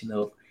realization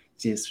of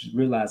just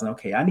realizing,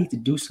 okay, I need to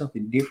do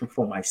something different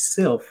for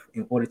myself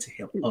in order to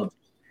help others.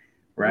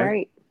 Right?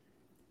 Right.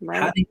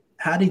 Right.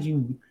 How did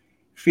you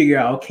figure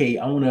out? Okay,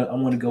 I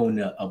wanna go in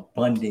the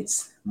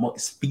abundance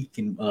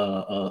speaking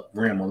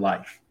realm of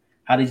life.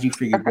 How did you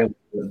figure Okay.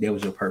 that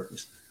was your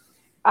purpose?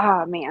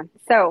 Ah man.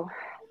 So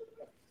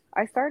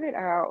I started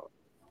out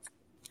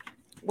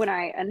when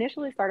I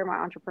initially started my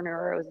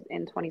entrepreneur, it was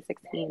in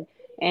 2016,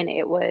 and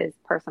it was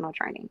personal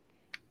training.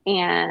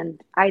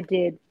 And I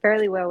did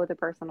fairly well with the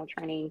personal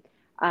training.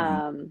 Mhm.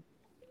 Um,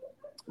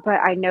 but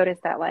I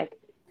noticed that like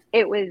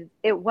it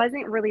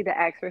wasn't really the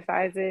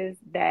exercises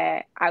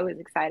that I was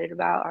excited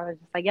about. I was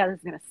just like, yeah, this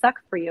is gonna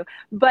suck for you.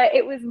 But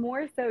it was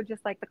more so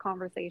just like the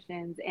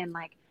conversations and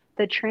like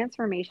the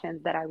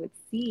transformations that I would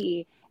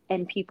see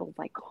in people's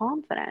like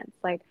confidence.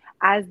 Like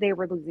as they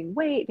were losing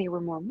weight, they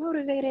were more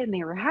motivated and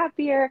they were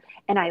happier.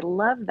 And I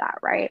love that,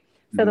 right?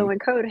 So then Mhm. when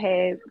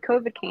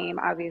COVID came,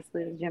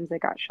 obviously the gyms that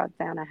got shut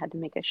down, I had to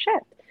make a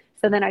shift.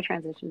 So then I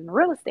transitioned into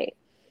real estate.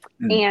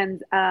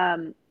 Mhm.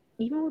 And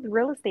even with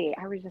real estate,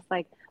 I was just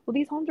like, well,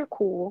 these homes are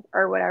cool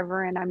or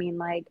whatever. And I mean,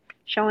 like,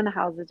 showing the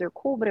houses are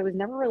cool, but it was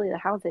never really the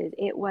houses.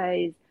 It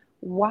was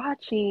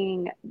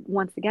watching,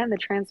 once again, the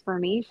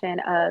transformation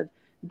of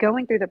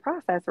going through the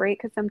process, right?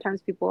 Because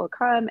sometimes people would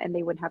come and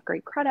they wouldn't have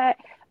great credit,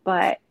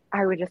 but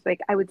I would just like,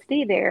 I would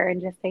stay there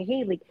and just say,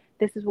 hey, like,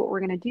 this is what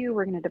we're going to do.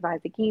 We're going to devise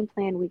a game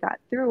plan. We got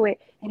through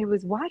it. And it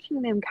was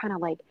watching them kind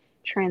of like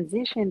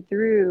transition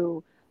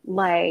through,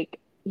 like,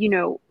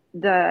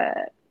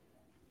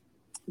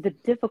 the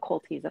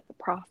difficulties of the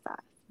process.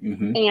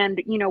 Mhm.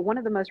 And, one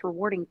of the most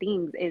rewarding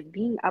things is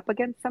being up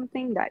against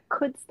something that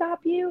could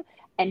stop you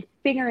and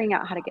figuring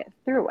out how to get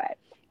through it.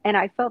 And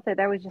I felt that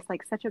that was just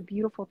like such a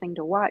beautiful thing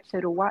to watch.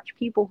 So to watch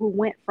people who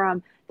went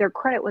from their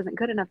credit wasn't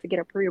good enough to get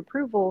a pre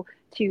approval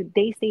to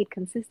they stayed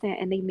consistent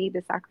and they made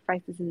the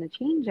sacrifices and the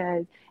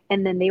changes.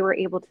 And then they were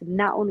able to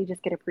not only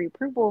just get a pre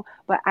approval,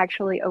 but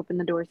actually open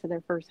the doors to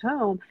their first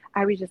home.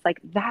 I was just like,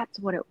 that's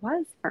what it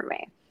was for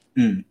me.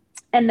 Mhm.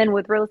 And then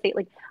with real estate,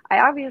 like I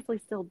obviously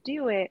still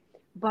do it,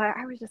 but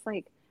I was just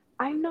like,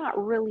 I'm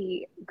not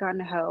really gun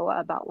ho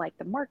about like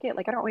the market.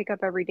 Like I don't wake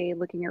up every day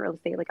looking at real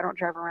estate. Like I don't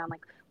drive around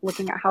like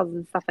looking at houses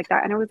and stuff like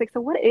that. And I was like,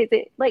 so what is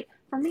it? Like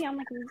for me, I'm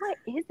like, what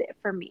is it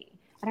for me?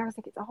 And I was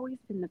like, it's always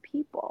been the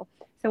people.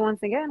 So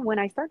once again, when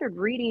I started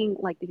reading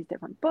like these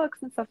different books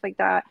and stuff like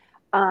that,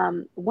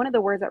 one of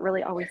the words that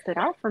really always stood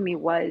out for me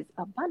was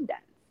abundance,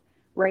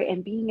 right?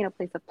 And being in a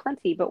place of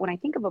plenty. But when I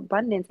think of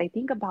abundance, I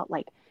think about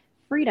like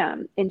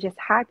freedom and just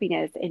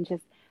happiness and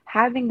just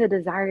having the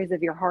desires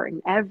of your heart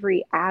in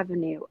every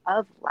avenue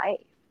of life,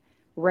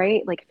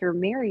 right? Like if you're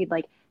married,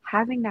 like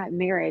having that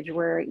marriage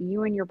where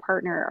you and your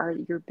partner are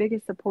your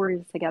biggest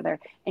supporters together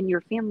and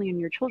your family and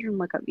your children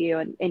look up you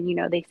and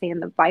they say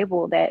in the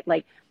Bible that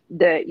like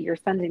your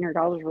sons and your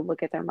daughters will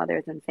look at their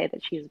mothers and say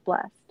that she's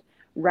blessed,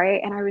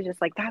 right? And I was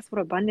just like, that's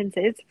what abundance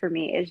is for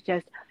me, is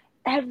just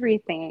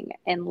everything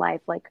in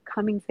life like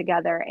coming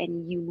together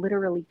and you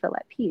literally feel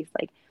at peace.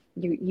 Like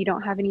you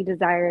don't have any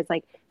desires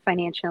like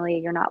financially,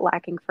 you're not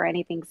lacking for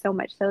anything, so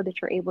much so that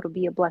you're able to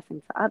be a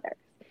blessing to others.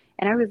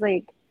 And I was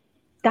like,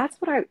 that's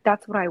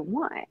what I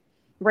want.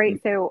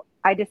 Right. So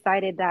I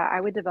decided that I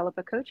would develop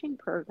a coaching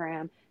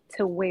program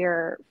to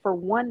where, for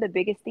one, the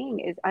biggest thing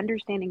is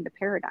understanding the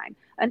paradigm,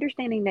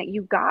 understanding that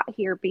you got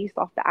here based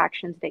off the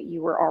actions that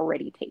you were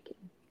already taking.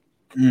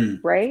 Mhm.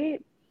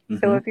 Right.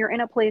 So Mhm. if you're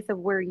in a place of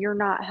where you're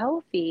not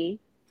healthy,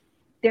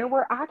 there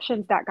were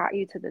actions that got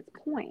you to this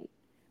point, Mhm.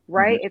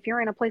 right? If you're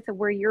in a place of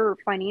where you're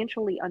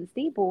financially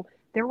unstable,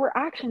 there were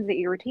actions that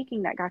you were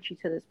taking that got you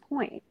to this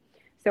point.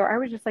 So I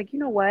was just like, you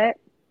know what?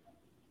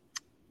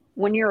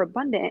 When you're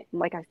abundant,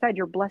 like I said,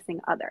 you're blessing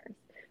others.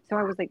 So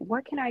I was like,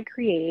 what can I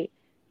create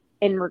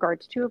in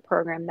regards to a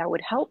program that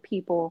would help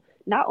people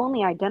not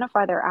only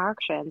identify their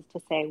actions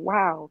to say,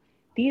 wow,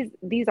 these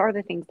are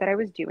the things that I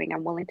was doing.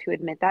 I'm willing to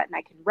admit that and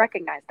I can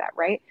recognize that,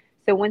 right?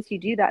 So once you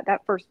do that,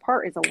 that first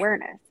part is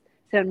awareness.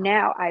 So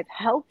now I've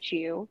helped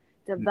you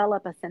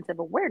develop a sense of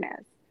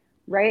awareness,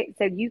 right?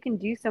 So you can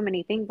do so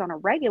many things on a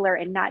regular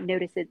and not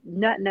notice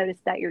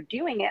that you're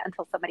doing it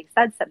until somebody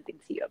said something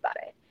to you about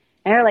it.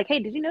 And they're like, hey,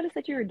 did you notice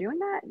that you were doing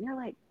that? And you're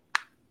like,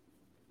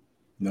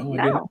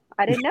 no,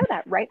 I didn't know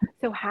that, right?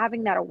 So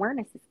having that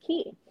awareness is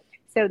key.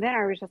 So then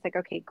I was just like,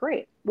 okay,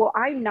 great. Well,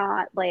 I'm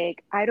not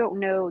like, I don't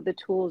know the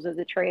tools of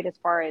the trade as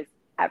far as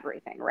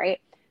everything,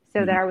 right?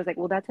 So then I was like,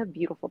 well, that's a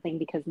beautiful thing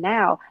because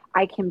now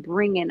I can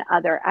bring in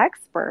other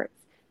experts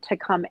to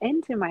come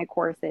into my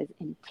courses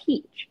and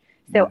teach.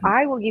 So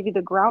I will give you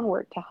the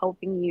groundwork to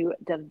helping you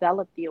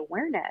develop the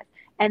awareness.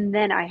 And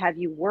then I have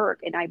you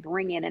work and I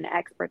bring in an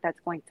expert that's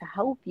going to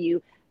help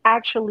you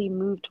actually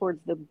move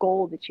towards the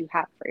goal that you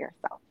have for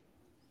yourself.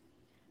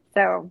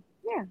 So,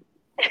 yeah.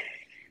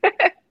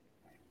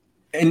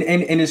 and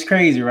it's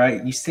crazy,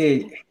 right? You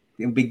said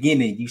in the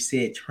beginning, you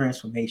said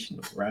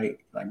transformational, right?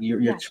 Like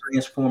you're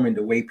transforming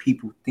the way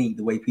people think,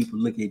 the way people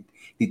look at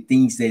the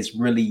things that's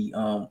really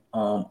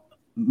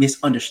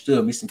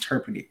misunderstood,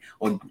 misinterpreted,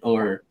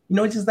 or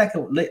just lack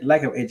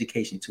of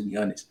education, to be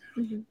honest.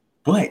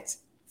 But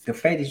the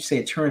fact that you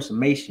said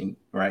transformation,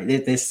 right?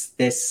 That's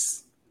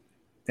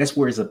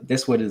what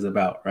it's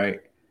about,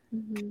 right?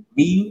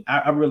 Me,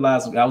 I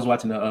realized I was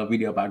watching a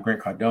video about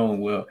Grant Cardone.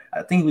 Well,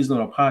 I think he was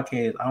doing a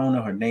podcast. I don't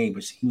know her name,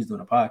 but he was doing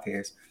a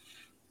podcast.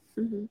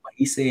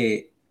 He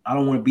said, "I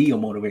don't want to be a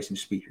motivational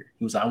speaker."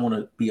 He was like, "I want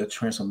to be a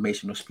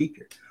transformational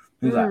speaker."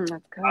 He was like,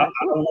 I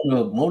don't want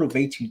to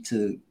motivate you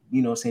to,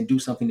 do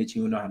something that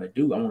you don't know how to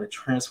do. I want to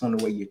transform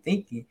the way you're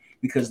thinking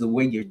because the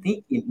way you're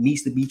thinking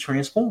needs to be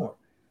transformed."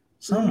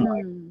 So I'm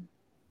like,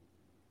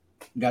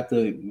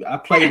 I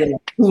played it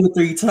like 2 or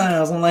 3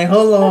 times. I'm like,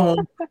 hold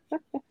on.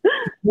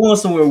 Going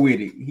somewhere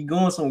with it. He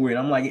going somewhere.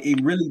 I'm like,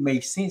 it really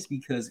makes sense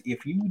because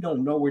if you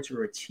don't know what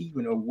you're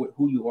achieving or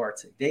who you are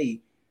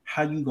today,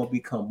 how you gonna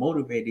become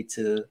motivated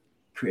to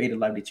create a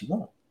life that you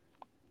want?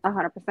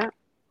 100%.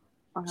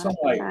 So I'm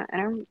like,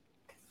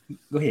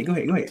 go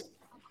ahead.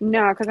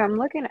 No, because I'm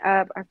looking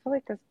up. I feel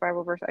like this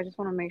Bible verse. I just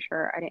want to make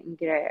sure I didn't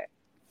get it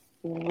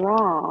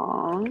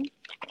wrong.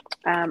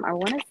 I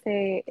want to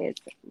say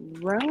it's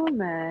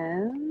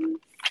Romans.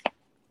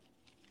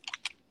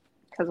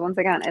 Because once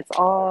again, it's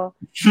all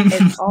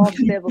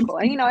biblical.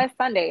 And it's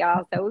Sunday,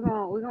 y'all. So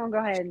we're gonna go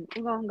ahead and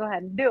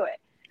do it.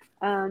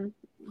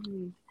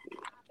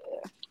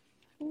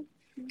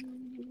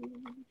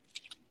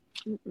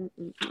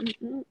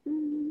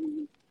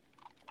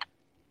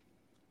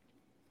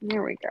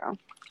 There we go.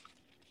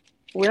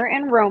 We're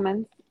in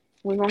Romans.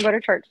 We're gonna go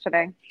to church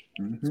today.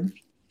 And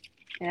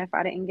if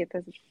I didn't get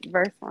this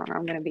verse wrong,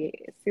 I'm gonna be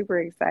super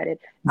excited.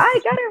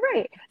 I got it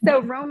right. So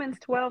Romans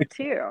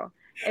 12:2.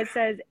 It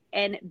says,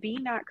 and be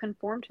not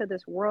conformed to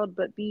this world,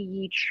 but be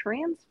ye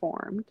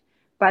transformed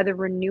by the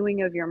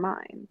renewing of your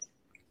mind,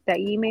 that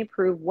ye may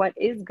prove what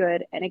is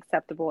good and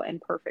acceptable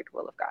and perfect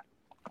will of God.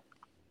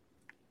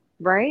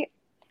 Right?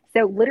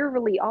 So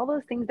literally all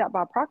those things that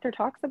Bob Proctor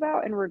talks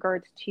about in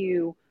regards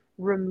to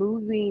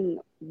removing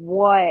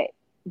what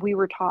we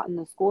were taught in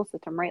the school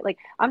system, right? Like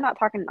I'm not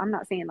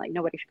saying like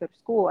nobody should go to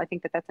school. I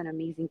think that that's an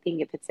amazing thing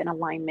if it's in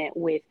alignment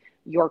with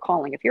your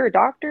calling. If you're a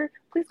doctor,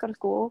 please go to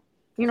school.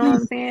 You know what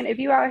I'm saying? If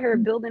you out here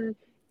building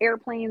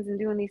airplanes and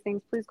doing these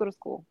things, please go to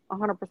school.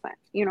 100%.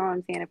 You know what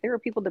I'm saying? If there are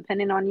people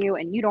depending on you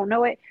and you don't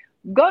know it,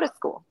 go to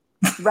school,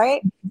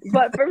 right?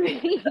 But for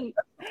me,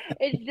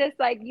 it's just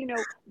like,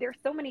 there's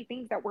so many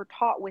things that we're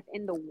taught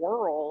within the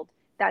world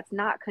that's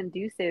not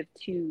conducive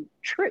to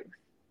truth.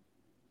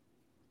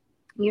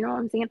 You know what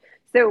I'm saying?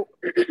 So,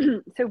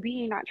 so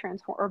being not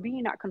transformed or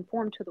being not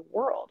conformed to the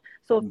world.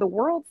 So if the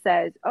world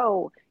says,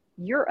 "Oh,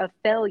 you're a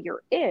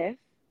failure,"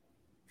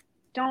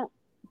 don't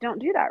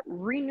do that.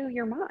 Renew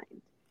your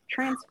mind.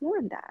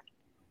 Transform that.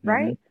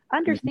 Right?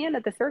 Understand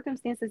that the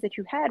circumstances that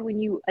you had when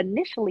you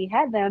initially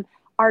had them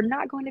are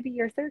not going to be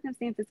your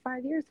circumstances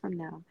 5 years from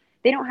now.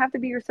 They don't have to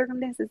be your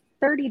circumstances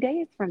 30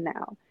 days from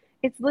now.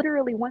 It's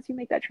literally once you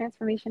make that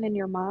transformation in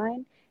your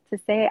mind to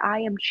say, I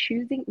am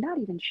choosing, not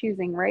even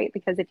choosing, right?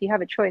 Because if you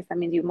have a choice, that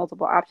means you have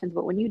multiple options.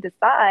 But when you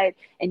decide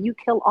and you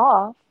kill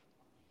off,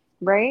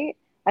 right?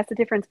 That's the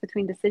difference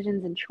between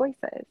decisions and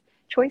choices.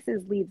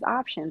 Choices leaves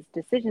options.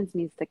 Decisions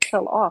needs to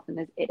kill off,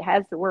 and it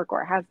has to work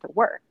or it has to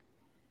work,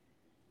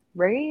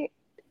 right?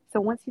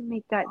 So once you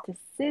make that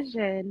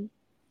decision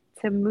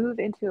to move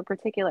into a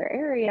particular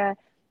area,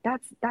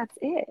 that's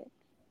it,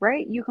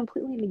 right? You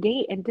completely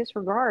negate and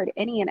disregard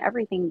any and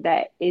everything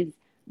that is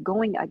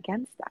going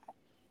against that.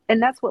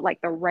 And that's what like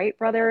the Wright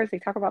brothers, they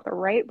talk about the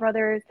Wright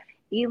brothers,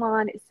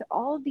 Elon,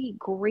 all the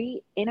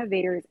great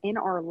innovators in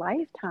our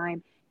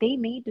lifetime, they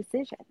made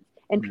decisions.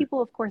 And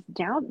people, of course,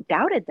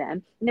 doubted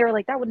them. And they were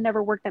like, that would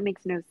never work. That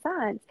makes no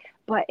sense.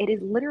 But it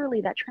is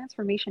literally that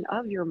transformation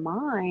of your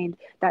mind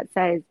that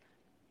says,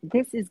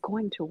 this is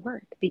going to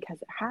work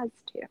because it has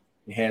to.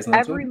 It has no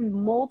Every to.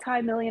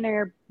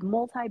 multi-millionaire,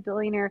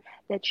 multi-billionaire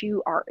that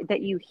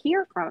you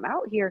hear from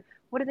out here,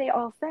 what do they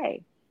all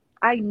say?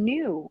 I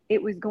knew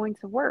it was going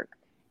to work,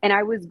 and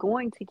I was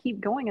going to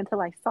keep going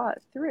until I saw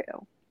it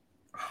through.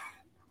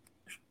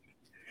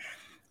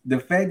 The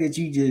fact that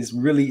you just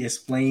really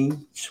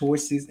explain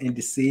choices and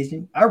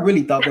decision, I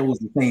really thought that was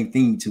the same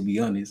thing, to be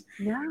honest.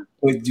 Yeah.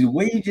 But the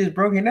way you just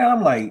broke it down,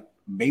 I'm like,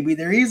 maybe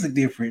there is a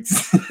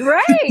difference.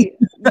 Right.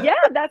 Yeah,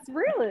 that's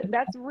real.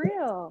 That's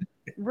real.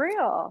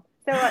 Real.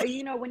 So,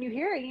 when you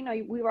hear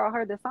it, we've all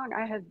heard the song,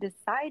 I have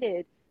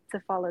decided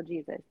to follow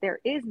Jesus. There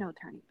is no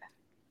turning back,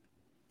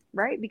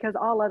 right? Because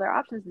all other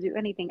options to do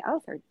anything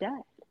else are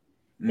dead.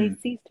 They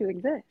cease to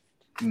exist.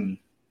 So,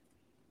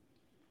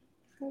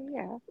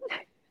 yeah.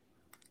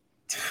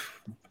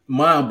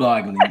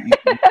 Mind-boggling.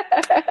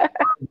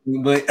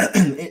 But,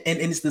 and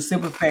it's the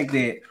simple fact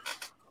that,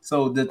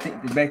 so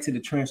back to the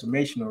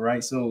transformational,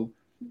 right? So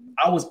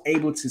I was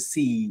able to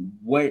see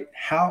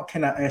how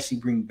can I actually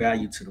bring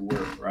value to the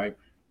world, right?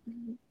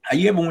 Have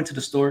you ever went to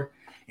the store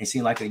and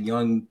seen like a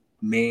young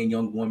man,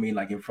 young woman,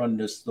 like in front of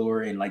the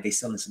store and like they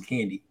selling some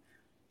candy?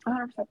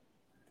 100%.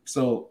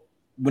 So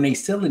when they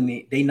selling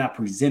it, they not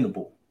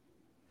presentable.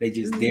 They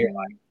just there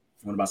like,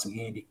 want about some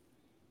candy?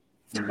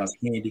 Want about some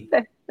candy?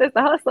 That's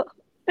the hustle.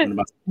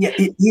 Yeah,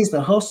 it is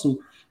the hustle,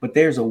 but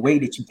there's a way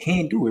that you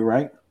can do it,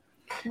 right?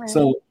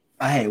 So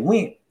I had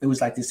went. It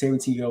was like this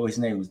 17-year-old. His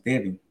name was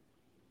Devin,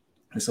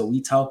 and so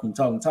we talking.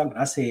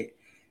 I said,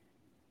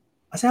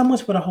 how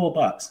much for the whole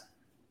box?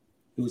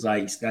 It was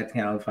like, got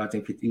count 5,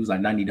 10, 50. It was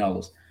like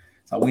 $90.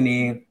 So I went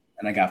in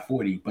and I got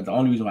 40. But the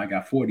only reason why I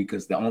got 40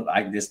 because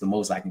this the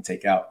most I can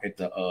take out at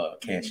the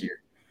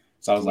cashier.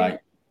 So I was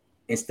like,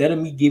 instead of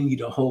me giving you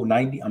the whole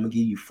 90, I'm gonna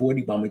give you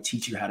 40, but I'm gonna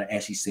teach you how to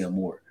actually sell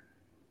more.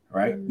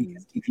 Right?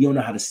 Because if you don't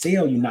know how to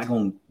sell, you're not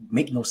gonna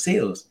make no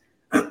sales.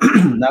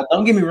 Now,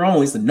 don't get me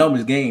wrong, it's a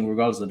numbers game,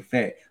 regardless of the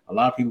fact. A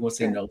lot of people gonna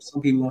say no,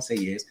 some people gonna say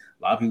yes,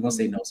 a lot of people gonna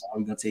say no, some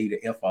people gonna tell you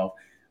to F off.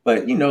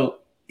 But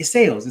it's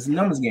sales, it's a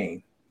numbers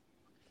game.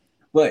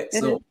 But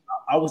so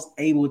I was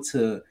able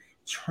to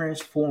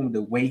transform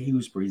the way he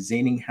was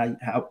presenting,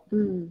 how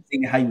he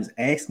was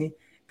asking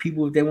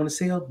people if they want to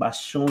sell by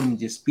showing them,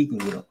 just speaking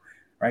with them.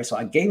 Right. So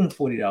I gave him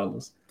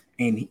 $40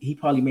 and he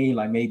probably made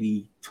like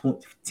maybe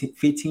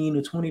 $15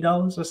 or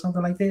 $20 or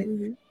something like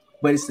that.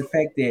 But it's the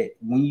fact that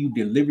when you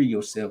deliver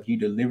yourself, you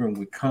delivering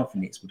with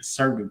confidence, with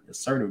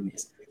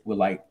assertiveness, with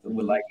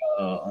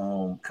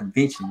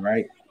convention,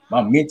 right?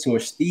 My mentor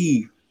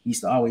Steve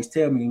used to always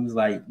tell me, he was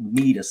like,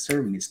 "We need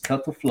assertiveness,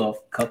 cut the fluff,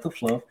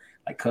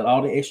 like cut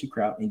all the extra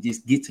crap, and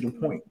just get to the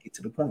point, get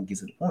to the point."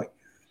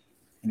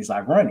 And it's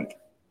ironic,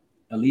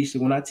 Alisha,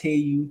 when I tell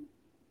you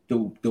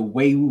the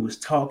way we was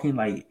talking,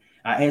 like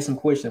I asked him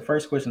question. The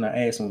first question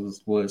I asked him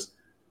was,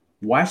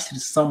 "Why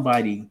should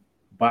somebody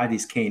buy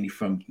this candy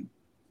from you?"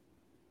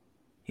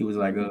 He was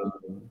like, I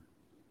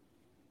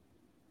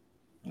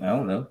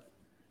don't know.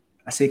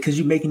 I said, because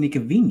you're making it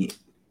convenient.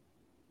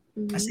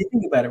 I said,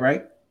 think about it,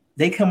 right?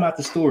 They come out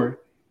the store,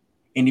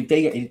 and if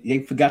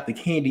they forgot the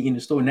candy in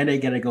the store, now they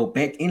got to go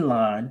back in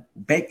line,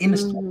 back in the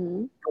store,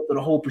 go through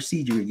the whole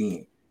procedure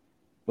again.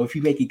 But if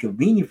you make it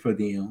convenient for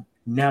them,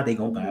 now they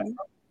going to buy it.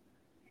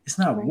 It's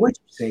not what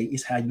you say,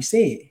 it's how you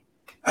say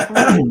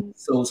it.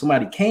 So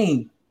somebody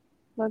came.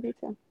 Love you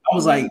too. I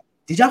was like,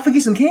 did y'all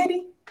forget some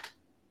candy?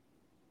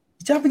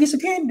 Did y'all forget some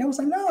candy? I was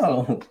like,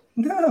 no.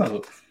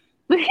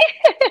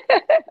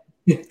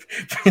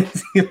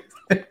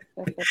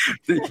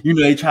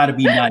 They try to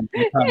be nice.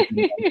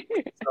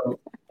 So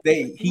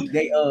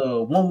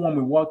one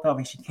woman walked off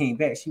and she came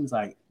back. She was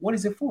like, "What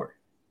is it for?"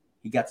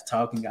 He got to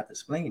talking, got to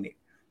explain it.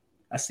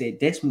 I said,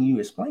 "That's when you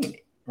explain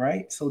it,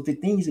 right?" So the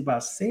thing is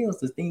about sales,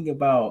 the thing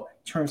about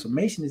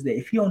transformation is that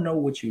if you don't know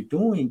what you're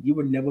doing, you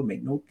would never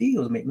make no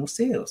deals, make no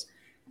sales.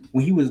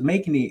 When he was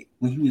making it,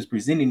 when he was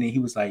presenting it, he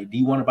was like, "Do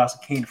you want to buy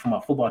some candy for my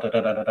football?" Da, da,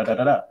 da, da, da,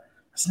 da, da. I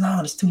said, "No,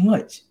 that's too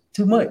much.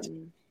 Too much."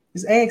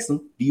 Just ask them,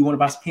 "Do you want to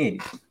buy some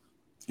candy?"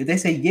 If they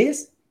say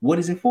yes, what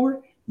is it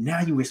for?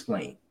 Now you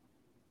explain.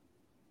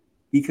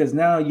 Because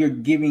now you're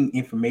giving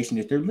information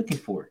that they're looking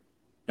for.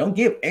 Don't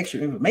give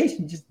extra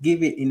information, just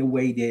give it in a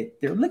way that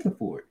they're looking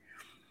for it.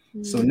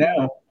 So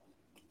now,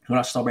 when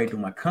I start writing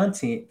my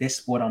content,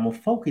 that's what I'm going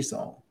to focus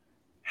on.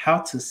 How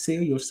to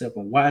sell yourself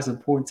and why it's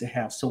important to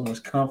have so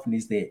much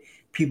confidence that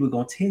people are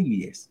going to tell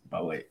you yes. By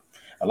the way,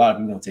 a lot of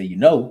people going to tell you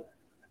no,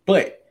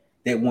 but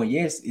that one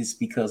yes is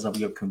because of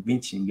your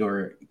conviction,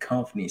 your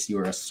confidence,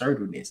 your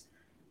assertiveness.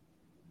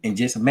 And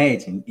just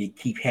imagine it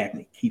keep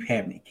happening.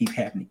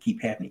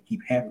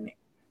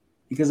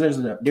 Because there's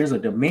a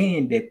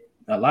demand that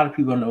a lot of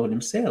people don't know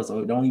themselves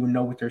or don't even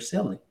know what they're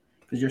selling.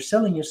 Because you're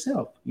selling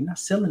yourself. You're not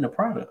selling the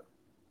product.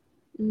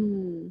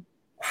 Oh,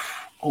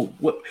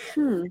 what?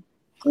 So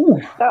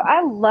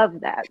I love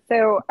that.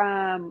 So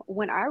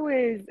when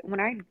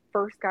I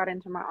first got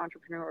into my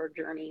entrepreneurial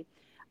journey,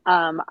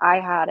 I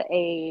had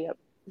a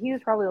he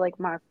was probably like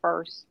my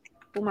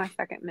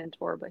second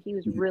mentor, but he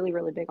was really,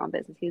 really big on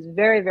business. He was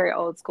very, very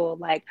old school,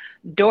 like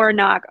door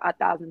knock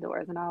 1,000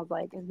 doors. And I was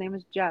like, his name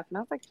is Jeff. And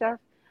I was like, Jeff,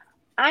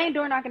 I ain't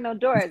door knocking no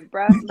doors,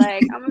 bruh.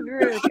 Like, I'm gonna be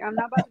real with you. I'm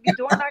not about to be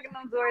door knocking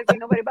no doors. Ain't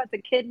nobody about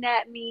to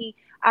kidnap me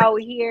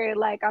out here.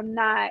 Like, I'm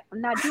not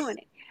doing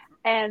it.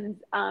 And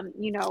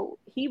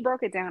he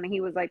broke it down and he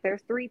was like,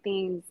 there's three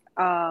things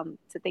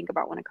to think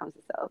about when it comes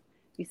to sales.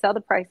 You sell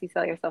the price, you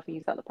sell yourself, and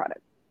you sell the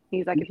product.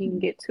 He's like, if you can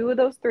get two of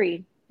those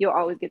three, you'll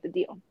always get the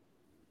deal.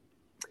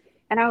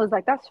 And I was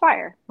like, that's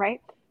fire,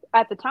 right?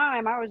 At the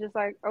time, I was just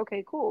like,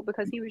 okay, cool,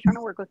 because he was trying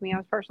to work with me. I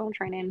was personal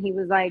training. And he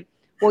was like,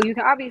 well, you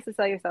can obviously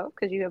sell yourself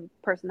because you have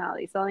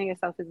personality. Selling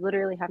yourself is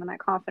literally having that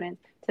confidence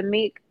to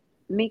make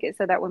it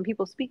so that when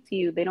people speak to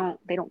you, they don't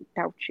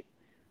doubt you,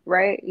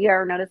 right? You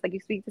ever notice, like, you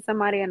speak to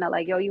somebody and they're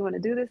like, yo, you want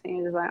to do this? And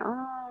you're just like, oh,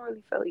 I don't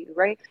really feel you,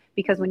 right?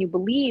 Because when you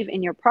believe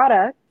in your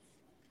product,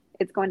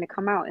 it's going to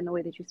come out in the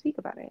way that you speak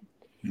about it.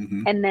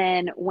 Mm-hmm. And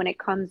then when it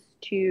comes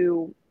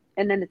to,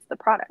 and then it's the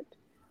product,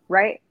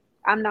 right?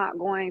 I'm not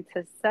going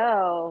to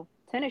sell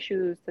tennis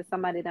shoes to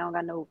somebody that don't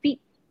got no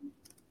feet.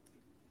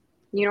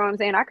 You know what I'm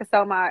saying? I could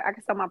sell my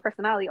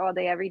personality all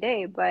day, every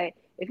day, but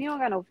if you don't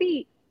got no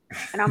feet,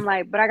 and I'm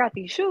like, but I got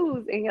these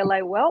shoes, and you're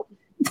like, well,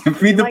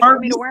 feed the like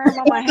me to wear them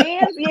on my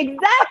hands?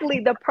 Exactly.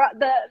 The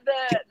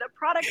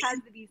product has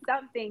to be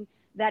something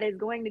that is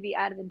going to be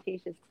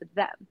advantageous to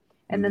them,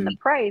 and then the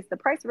price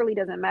really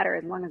doesn't matter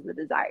as long as the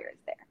desire is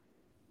there.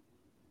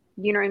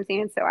 You know what I'm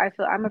saying? So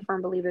I'm a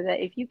firm believer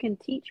that if you can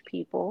teach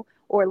people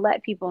or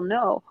let people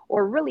know,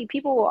 or really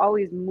people will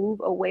always move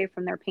away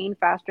from their pain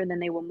faster than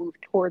they will move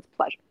towards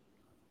pleasure.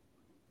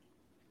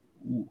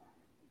 Ooh.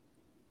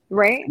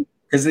 Right?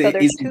 Because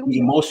it's an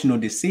emotional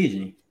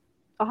decision.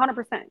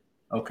 100%.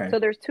 Okay. So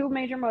there's two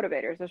major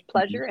motivators. There's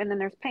pleasure and then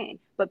there's pain.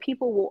 But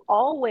people will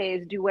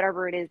always do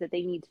whatever it is that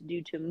they need to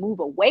do to move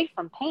away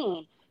from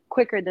pain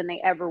quicker than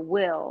they ever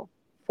will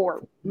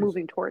for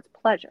moving towards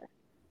pleasure.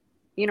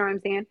 You know what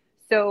I'm saying?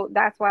 So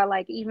that's why,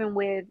 like,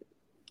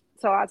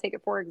 so I'll take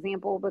it for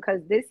example,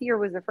 because this year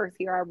was the first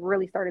year I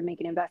really started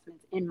making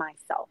investments in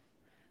myself,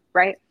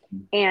 right?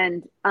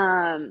 And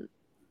I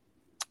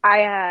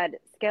had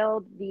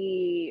scaled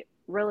the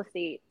real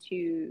estate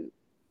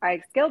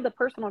I scaled the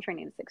personal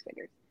training to 6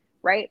 figures,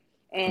 right?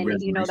 And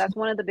that's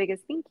one of the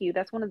biggest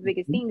that's one of the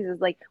biggest things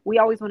is, like, we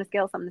always want to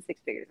scale something to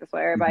 6 figures. That's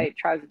what everybody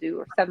tries to do,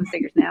 or 7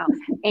 figures now.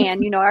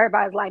 And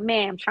everybody's like,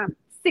 man, I'm trying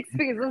 6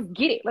 figures, let's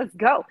get it, let's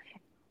go.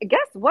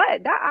 Guess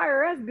what? That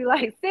IRS be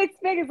like, 6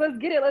 figures, let's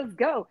get it, let's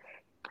go.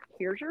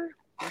 Here's your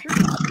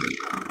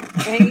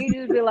and you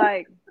just be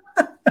like,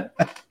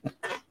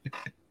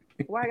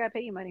 why I gotta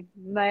pay you money?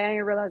 Like, I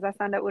didn't realize I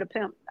signed up with a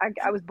pimp.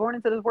 I was born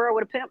into this world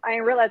with a pimp. I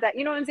didn't realize that.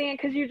 You know what I'm saying?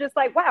 Because you're just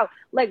like, wow,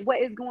 like,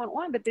 what is going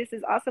on? But this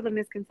is also the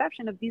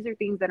misconception of these are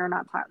things that are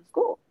not taught in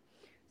school.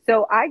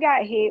 So I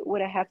got hit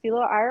with a hefty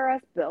little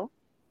IRS bill,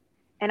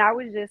 and I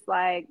was just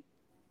like,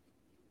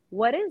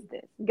 what is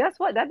this? Guess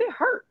what? That bit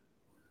hurt.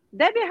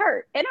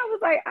 And I was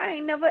like, I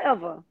ain't never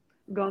ever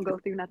gonna go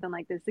through nothing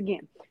like this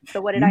again.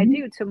 So what did I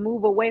do to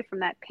move away from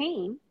that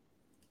pain?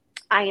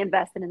 I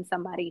invested in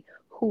somebody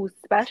who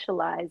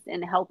specialized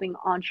in helping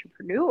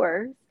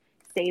entrepreneurs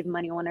save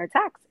money on their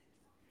taxes.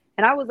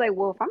 And I was like,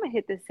 well, if I'm gonna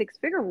hit this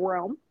 6-figure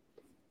realm,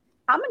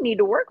 I'm gonna need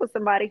to work with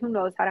somebody who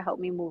knows how to help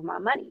me move my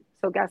money.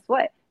 So guess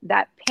what?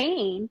 That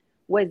pain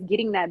was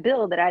getting that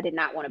bill that I did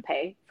not want to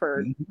pay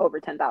for over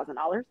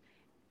 $10,000.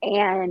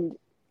 And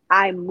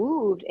I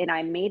moved and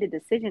I made a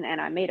decision and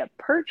I made a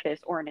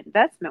purchase, or an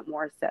investment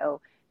more so,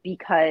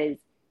 because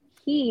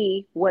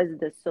he was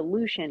the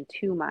solution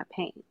to my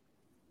pain.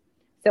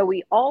 So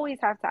we always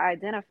have to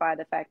identify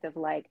the fact of,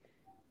 like,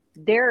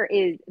 there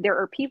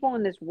are people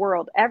in this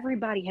world,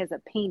 everybody has a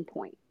pain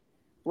point,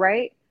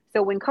 right?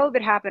 So when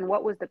COVID happened,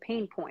 what was the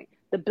pain point?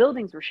 The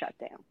buildings were shut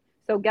down.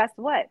 So guess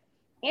what?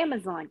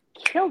 Amazon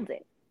killed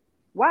it.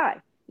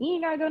 Why? You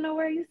ain't gotta go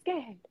nowhere, you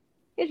scared.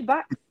 It's your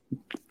box.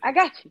 I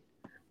got you.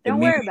 Don't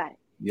worry about it.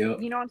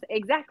 Yep. You know what I'm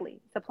saying? Exactly.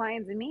 Supply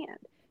and demand.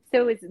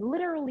 So it's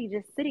literally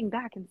just sitting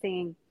back and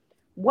saying,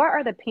 what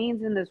are the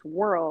pains in this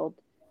world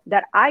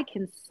that I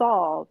can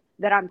solve,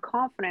 that I'm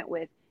confident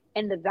with,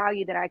 and the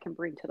value that I can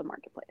bring to the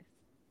marketplace?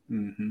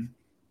 Mm-hmm.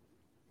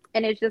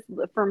 And it's just,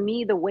 for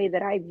me, the way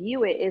that I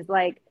view it is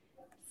like,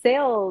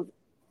 sales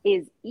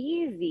is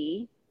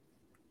easy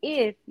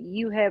if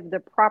you have the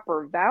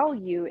proper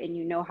value and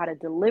you know how to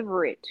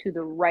deliver it to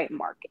the right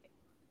market.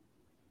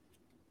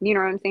 You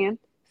know what I'm saying?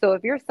 So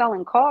if you're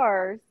selling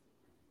cars,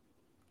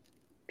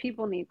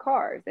 people need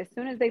cars. As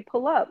soon as they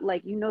pull up,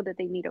 like, you know that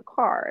they need a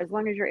car, as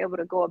long as you're able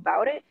to go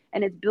about it.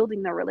 And it's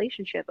building the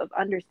relationship of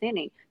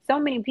understanding. So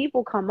many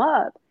people come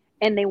up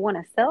and they want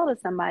to sell to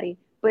somebody,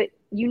 but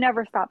you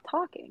never stop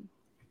talking.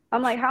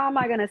 I'm like, how am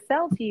I going to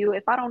sell to you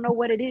if I don't know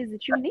what it is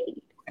that you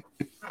need?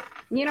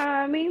 You know what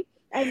I mean?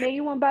 Hey, man,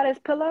 you want to buy this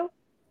pillow?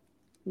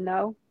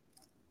 No.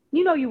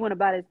 You know you want to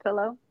buy this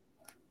pillow?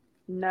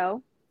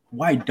 No.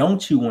 Why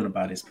don't you want to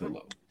buy this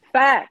pillow?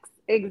 Facts.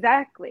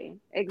 Exactly.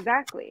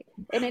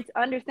 And it's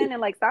understanding,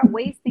 like, stop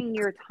wasting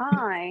your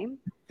time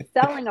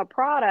selling a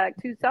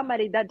product to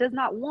somebody that does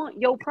not want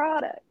your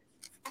product.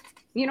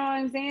 You know what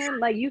I'm saying?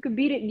 Like, you can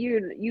beat it,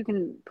 you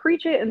can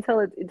preach it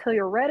until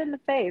you're red in the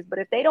face, but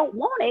if they don't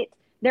want it,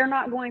 they're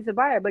not going to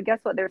buy it. But guess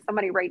what? There's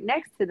somebody right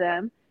next to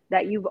them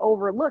that you've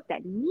overlooked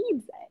that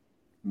needs it.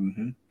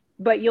 Mm-hmm.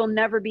 But you'll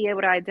never be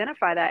able to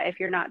identify that if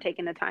you're not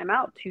taking the time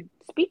out to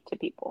speak to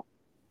people.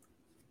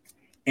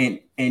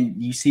 And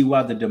you see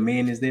why the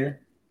demand is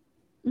there.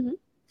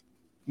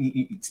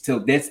 Mm-hmm. So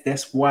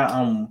that's why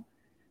I'm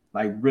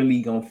like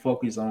really gonna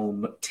focus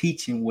on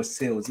teaching what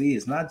sales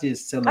is, not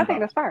just selling. I think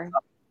that's fine.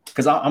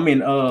 Because I'm in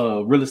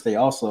real estate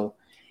also,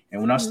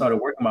 and when I started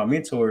working with my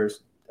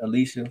mentors,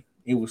 Alisha,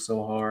 it was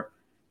so hard.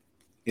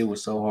 It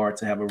was so hard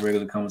to have a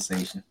regular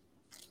conversation.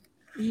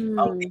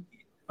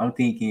 I'm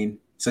thinking,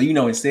 so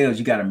in sales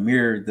you got to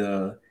mirror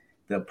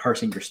the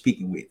person you're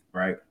speaking with,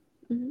 right?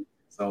 Mm-hmm.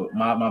 So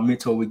my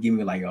mentor would give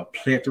me like a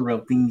plethora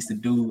of things to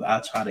do. I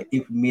try to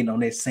implement on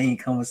that same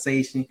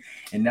conversation,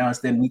 and now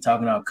instead of me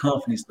talking about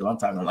company stuff, I'm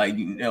talking like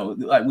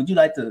like, would you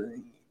like to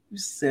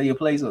sell your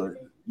place? Or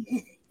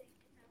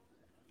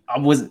I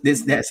wasn't.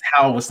 That's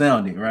how I was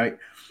sounding, right?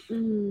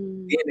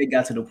 Then it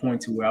got to the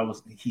point to where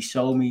he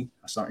showed me,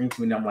 I started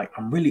implementing. I'm like,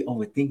 I'm really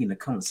overthinking the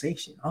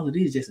conversation. All it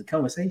is just a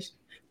conversation.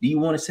 Do you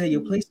want to sell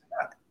your place or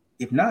not?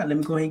 If not, let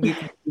me go ahead and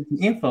get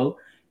the info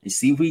and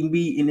see if we can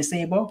be in the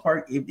same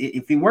ballpark.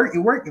 If it work, it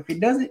work. If it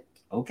doesn't,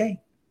 okay.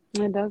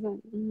 It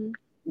doesn't. Mm-hmm.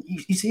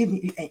 You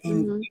see,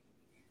 and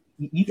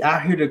I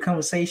hear the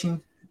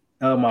conversation.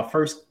 My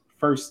first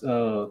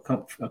a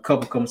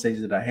couple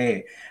conversations that I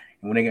had.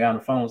 And when they got on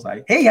the phone, it was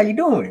like, hey, how you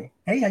doing?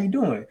 Hey, how you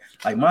doing?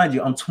 Like, mind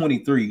you, I'm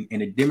 23,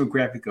 and the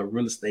demographic of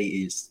real estate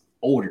is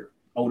older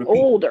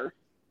people.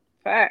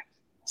 Fact.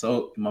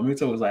 So my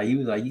mentor was like,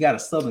 you got a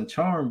southern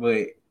charm,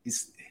 but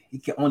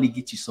it can only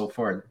get you so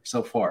far.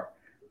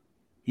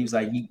 He was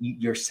like,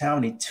 you're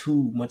sounding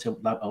too much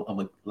of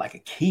like a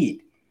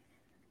kid.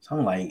 So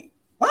I'm like,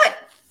 what?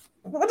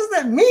 What does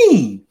that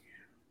mean?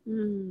 I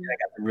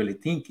got to really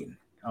thinking.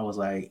 I was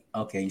like,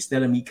 okay,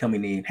 instead of me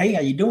coming in, hey,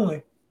 how you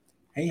doing?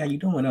 Hey, how you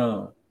doing?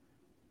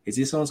 Is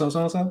this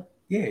so?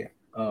 Yeah.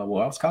 Well,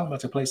 I was calling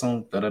about your place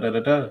on da.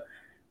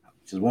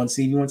 Just want to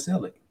see if you want to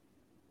sell it.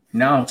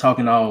 Now I'm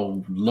talking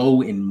all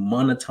low and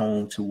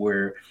monotone to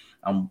where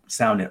I'm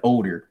sounding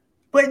older.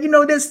 But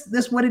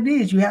that's what it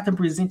is. You have to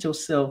present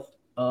yourself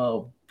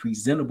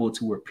presentable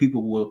to where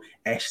people will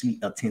actually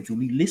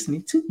attentively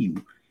listening to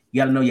you.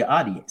 You got to know your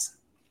audience.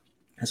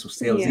 That's what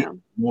sales is.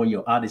 Knowing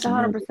your audience.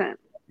 100%.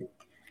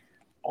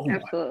 Oh,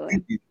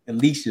 absolutely.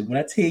 Alisha, when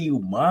I tell you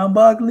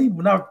mind-boggling,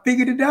 when I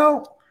figured it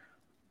out,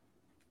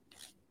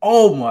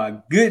 oh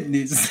my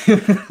goodness.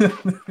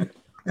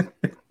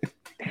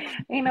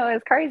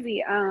 It's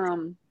crazy.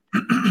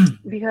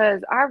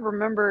 Because I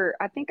remember,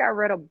 I think I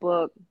read a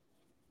book.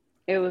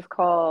 It was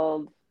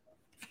called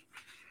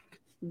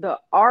The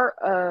Art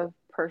of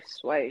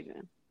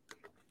Persuasion.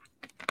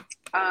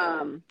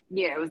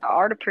 It was The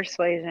Art of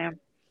Persuasion.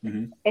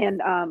 Mm-hmm.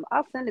 And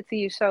I'll send it to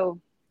you. So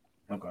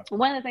okay.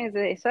 One of the things that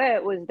they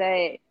said was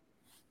that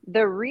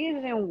the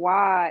reason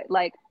why,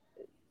 like,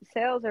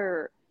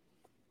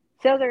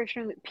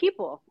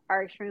 people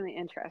are extremely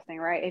interesting,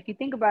 right? If you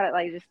think about it,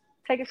 like, just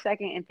take a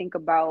second and think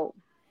about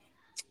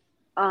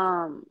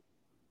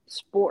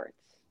sports,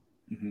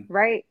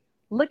 right?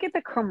 Look at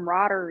the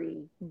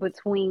camaraderie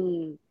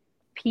between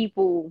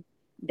people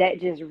that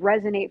just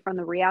resonate from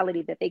the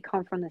reality that they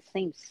come from the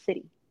same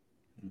city.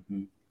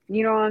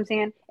 You know what I'm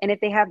saying? And if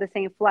they have the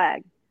same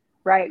flag,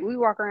 right? We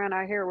walk around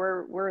out here,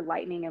 we're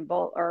Lightning and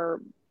Bolt,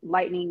 or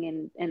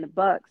Lightning and the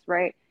Bucks,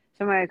 right?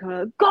 Somebody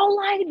comes like, go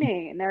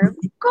Lightning, and they're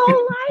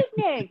go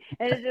Lightning,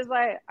 and it's just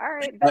like, all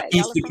right, bet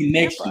y'all are from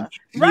Tampa,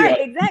 right?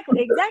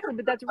 Exactly.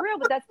 But that's real.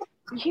 But that's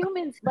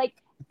humans. Like,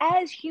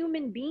 as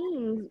human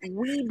beings,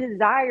 we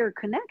desire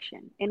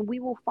connection, and we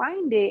will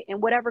find it in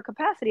whatever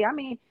capacity. I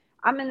mean,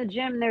 I'm in the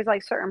gym. And there's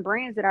like certain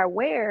brands that I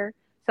wear,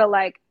 so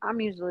like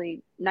I'm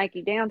usually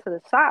Nike down to the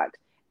socks,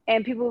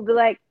 and people will be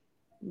like,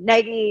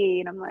 Nike,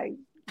 and I'm like,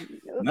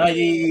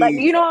 Nike. Like,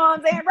 you know what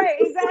I'm saying? Right,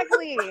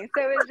 exactly.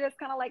 So it's just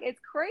kind of like, it's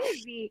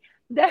crazy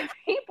that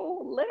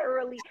people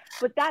literally,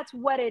 but that's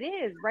what it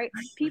is, right?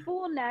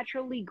 People will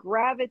naturally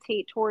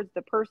gravitate towards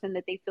the person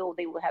that they feel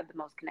they will have the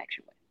most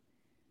connection with,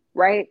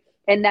 right?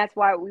 And that's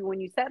why when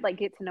you said like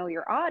get to know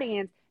your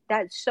audience,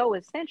 that's so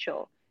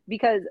essential.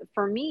 Because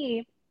for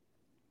me,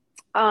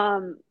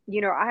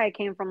 I had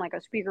came from like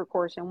a speaker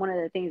course, and one of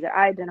the things that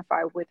I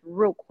identified with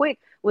real quick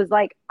was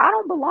like, I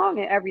don't belong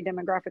in every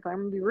demographic. I'm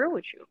gonna be real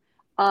with you.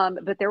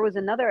 But there was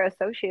another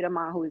associate of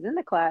mine who was in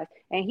the class,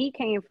 and he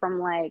came from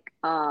like,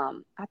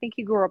 I think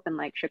he grew up in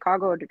like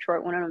Chicago or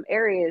Detroit, one of them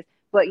areas,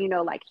 but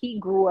like he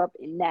grew up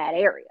in that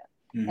area.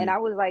 And I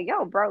was like,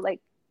 yo, bro,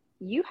 like,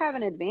 you have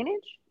an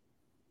advantage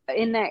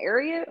in that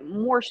area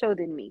more so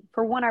than me.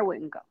 For one, I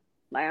wouldn't go.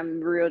 Like, I'm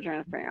real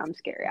transparent. I'm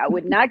scary. I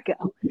would not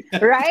go.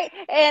 Right.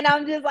 And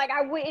I'm just like,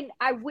 I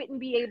wouldn't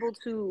be able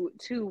to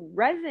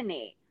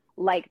resonate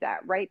like that.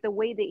 Right. The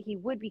way that he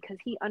would, because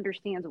he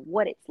understands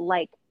what it's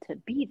like to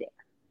be there.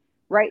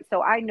 right?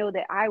 So I know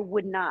that I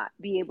would not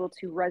be able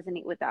to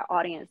resonate with that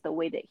audience the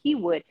way that he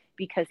would,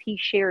 because he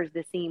shares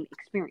the same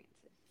experiences.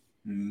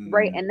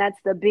 Right. And that's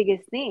the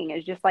biggest thing,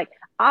 is just like,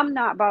 I'm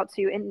not about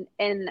to,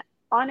 and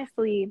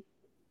honestly,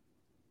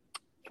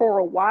 for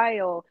a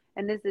while,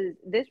 and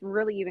this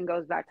really even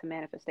goes back to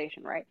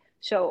manifestation, right?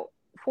 So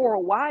for a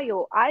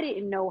while, I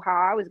didn't know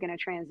how I was going to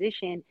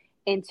transition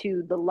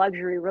into the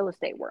luxury real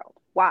estate world.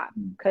 Why?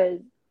 Because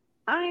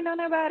I ain't know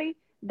nobody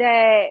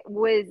that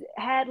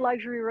had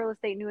luxury real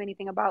estate, knew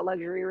anything about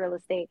luxury real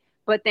estate.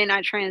 But then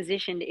I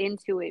transitioned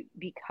into it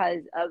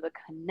because of a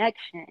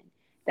connection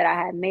that I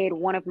had made.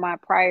 One of my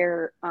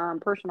prior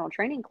personal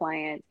training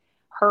clients,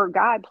 her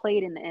guy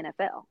played in the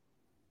NFL.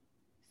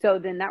 So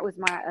then that was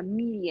my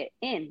immediate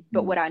in.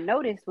 But what I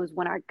noticed was,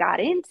 when I got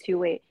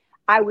into it,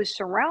 I was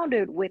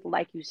surrounded with,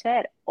 like you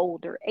said,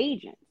 older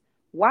agents.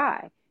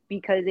 Why?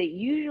 Because it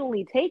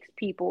usually takes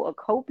people a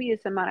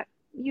copious amount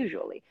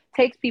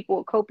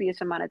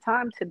of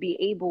time to be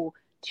able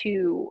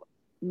to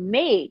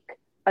make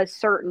a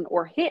certain,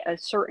 or hit a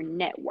certain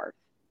net worth.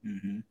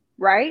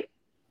 Right?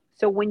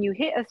 So when you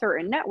hit a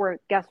certain net worth,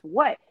 guess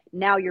what?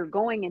 Now you're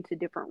going into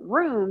different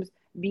rooms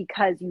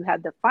because you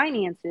have the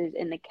finances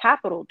and the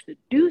capital to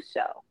do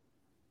so.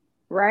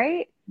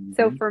 Right?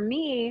 So for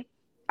me,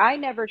 I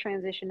never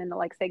transitioned into,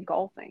 like, say,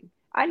 golfing.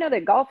 I know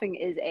that golfing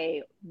is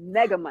a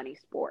mega money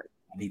sport.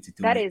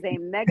 That is a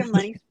mega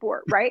money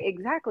sport, right?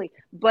 Exactly.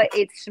 But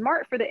it's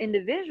smart for the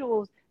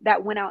individuals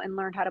that went out and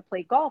learned how to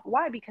play golf.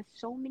 Why? Because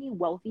so many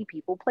wealthy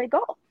people play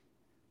golf.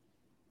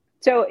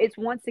 So it's,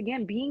 once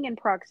again, being in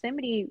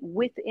proximity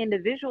with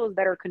individuals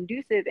that are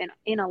conducive and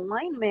in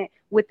alignment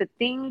with the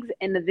things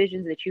and the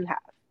visions that you have.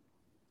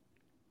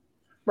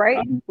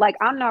 Right? Like,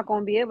 I'm not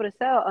going to be able to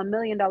sell $1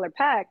 million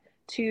pack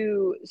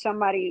to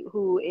somebody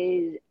who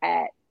is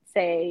at,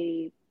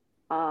 say,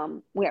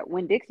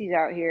 when Dixie's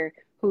out here,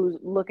 who's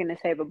looking to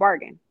save a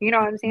bargain. You know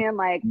what I'm saying?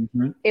 Like,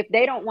 if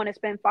they don't want to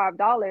spend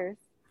 $5,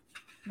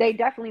 they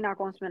definitely not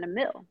going to spend $1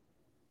 million.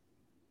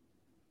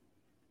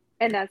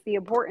 And that's the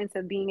importance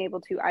of being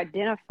able to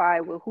identify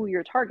with who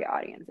your target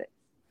audience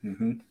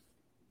is.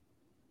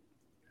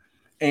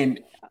 And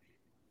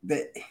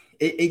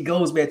it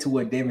goes back to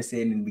what Devin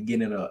said in the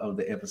beginning of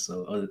the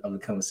episode, of the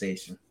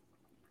conversation.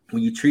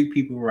 When you treat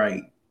people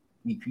right,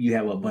 you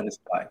have abundance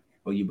of life,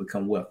 or you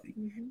become wealthy.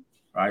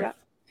 Right? Yeah.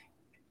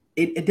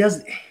 It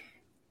does,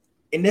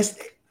 and that's,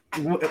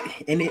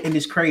 and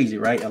it's crazy,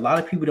 right? A lot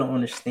of people don't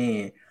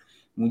understand,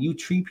 when you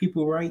treat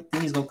people right,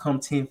 things gonna come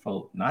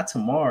tenfold. Not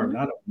tomorrow,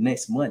 not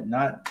next month,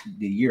 not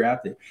the year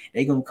after.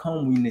 They gonna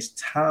come when it's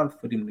time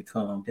for them to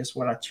come. That's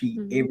why I treat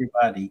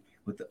everybody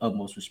with the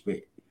utmost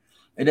respect.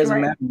 It doesn't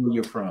matter where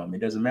you're from. It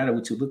doesn't matter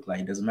what you look like.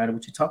 It doesn't matter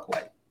what you talk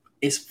like.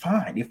 It's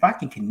fine. If I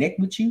can connect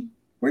with you,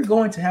 we're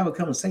going to have a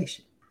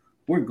conversation.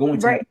 We're going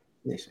to have a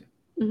conversation.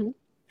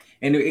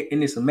 And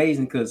it's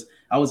amazing, because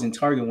I was in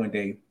Target one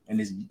day, and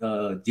this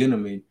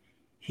gentleman,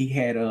 he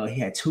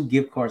had 2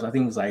 gift cards. I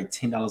think it was like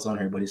 $10 on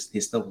her, but his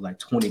stuff was like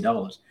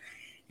 $20.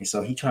 And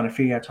so he trying to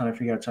figure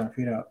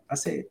out. I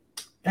said,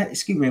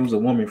 excuse me, it was a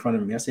woman in front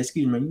of me. I said,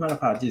 excuse me, you mind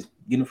if I just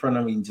get in front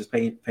of me and just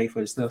pay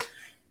for the stuff?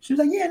 She was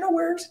like, yeah, no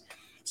worries.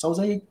 So I was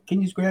like, can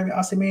you just grab it?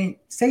 I said, man,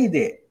 say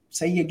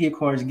your gift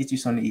cards and get you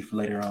something to eat for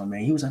later on,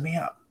 man. He was like,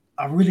 man,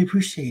 I really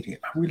appreciate it.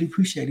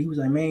 He was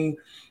like, man,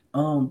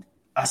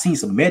 I seen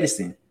some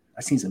medicine.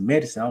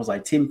 I was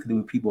like, typically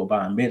when people are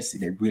buying medicine,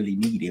 they really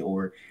need it,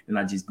 or they're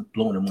not just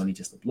blowing the money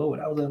just to blow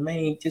it. I was like,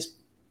 man, just,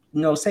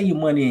 save your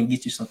money and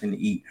get you something to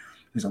eat.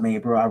 He was like,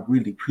 man, bro, I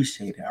really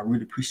appreciate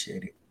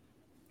it.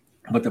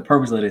 But the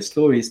purpose of that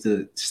story is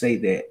to say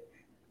that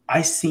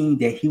I seen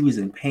that he was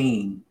in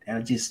pain, and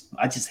I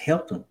just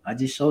helped him. I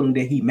just showed him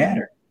that he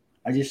mattered.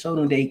 I just showed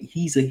him that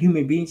he's a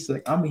human being, just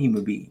like I'm a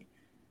human being.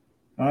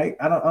 All right,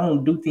 I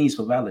don't do things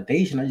for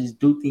validation. I just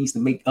do things to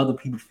make other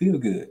people feel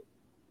good.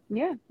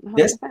 Yeah, 100%.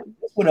 That's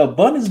where the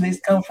abundance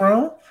come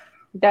from.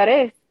 That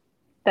is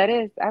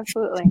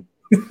absolutely.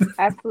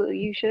 Absolutely.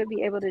 You should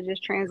be able to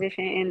just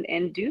transition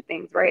and do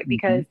things, right?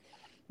 Because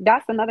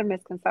that's another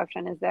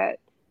misconception, is that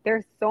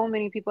there's so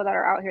many people that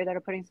are out here that are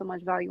putting so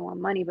much value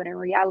on money, but in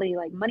reality,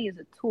 like, money is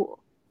a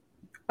tool.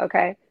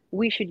 Okay.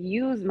 We should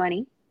use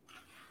money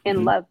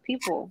and love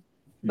people,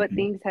 but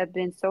things have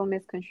been so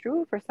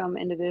misconstrued for some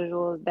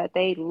individuals that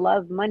they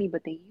love money,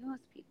 but they use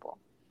people.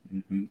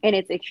 And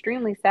it's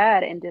extremely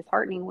sad and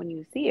disheartening when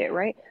you see it,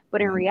 right?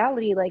 But in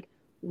reality, like,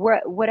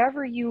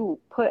 whatever you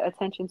put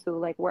attention to,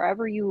 like,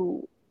 wherever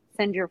you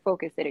send your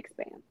focus, it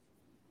expands.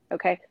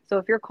 Okay. So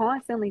if you're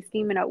constantly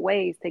scheming up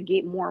ways to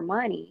get more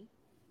money,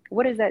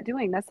 what is that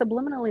doing? That's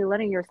subliminally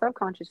letting your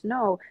subconscious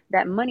know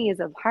that money is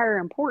of higher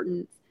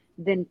importance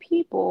than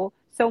people,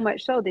 so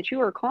much so that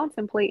you are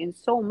contemplating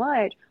so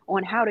much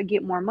on how to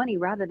get more money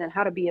rather than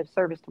how to be of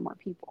service to more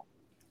people.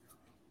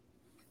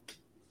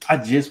 I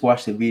just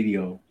watched a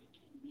video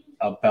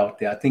about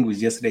that. I think it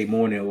was yesterday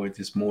morning or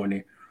this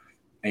morning.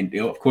 And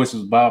of course it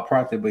was Bob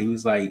Proctor, but he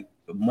was like,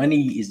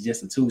 money is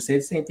just a tool. Said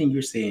the same thing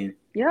you're saying.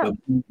 Yeah.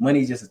 But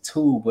money is just a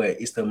tool, but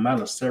it's the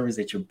amount of service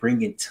that you're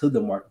bringing to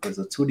the marketplace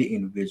or to the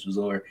individuals,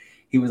 or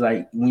He was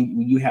like,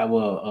 when you have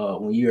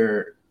when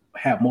you're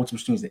have multiple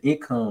streams of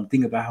income,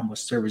 think about how much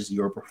service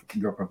you're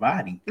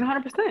providing.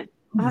 100%.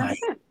 I'm like,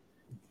 100%.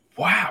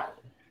 wow.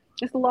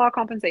 It's the law of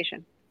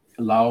compensation.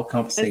 Law of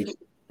compensation.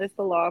 It's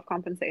the law of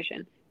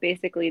compensation.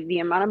 Basically, the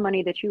amount of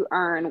money that you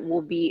earn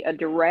will be a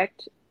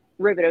direct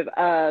derivative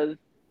of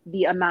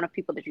the amount of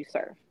people that you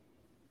serve.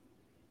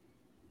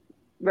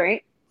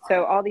 Right?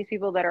 So all these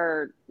people that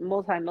are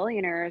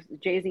multimillionaires,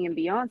 Jay-Z and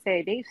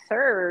Beyonce, they've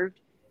served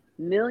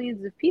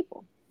millions of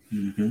people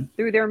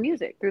through their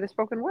music, through the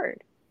spoken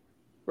word.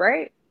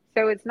 Right?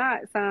 So it's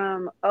not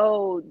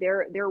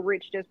they're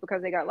rich just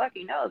because they got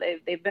lucky. No,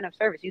 they've been of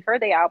service. You've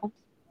heard their albums.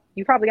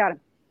 You probably got them.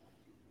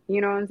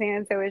 You know what I'm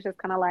saying? So it's just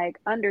kind of like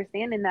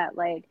understanding that,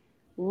 like,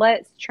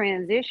 let's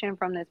transition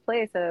from this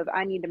place of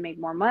I need to make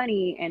more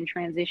money and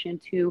transition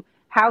to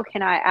how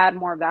can I add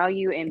more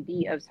value and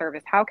be of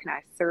service? How can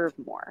I serve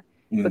more?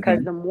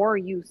 Because the more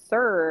you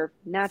serve,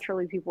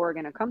 naturally people are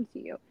going to come to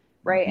you,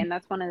 right? And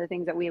that's one of the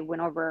things that we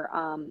went over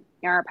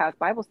in our past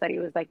Bible study.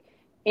 Was like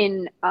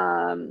in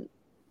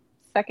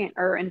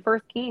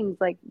First Kings,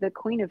 like the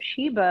Queen of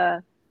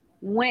Sheba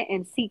went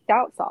and seeked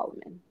out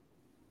Solomon.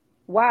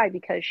 Why?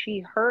 Because she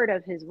heard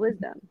of his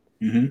wisdom.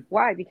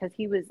 Why? Because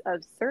he was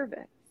of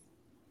service.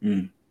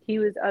 He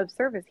was of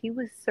service. He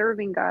was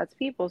serving God's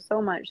people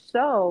so much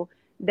so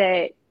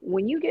that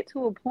when you get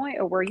to a point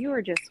of where you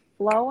are just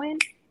flowing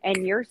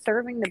and you're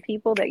serving the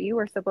people that you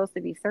are supposed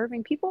to be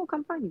serving, people will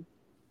come find you.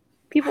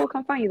 People will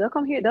come find you. They'll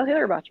come here. They'll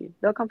hear about you.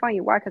 They'll come find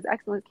you. Why? Because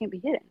excellence can't be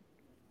hidden.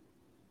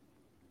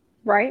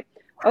 Right?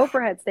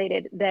 Oprah had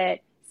stated that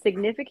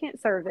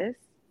significant service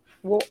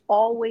will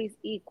always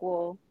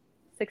equal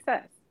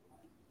success.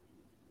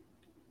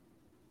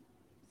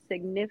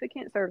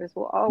 Significant service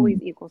will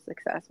always equal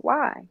success.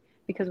 Why?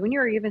 Because when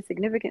you're giving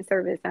significant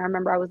service, and I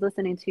remember I was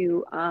listening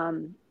to not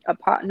a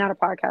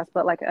podcast,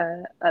 but like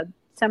a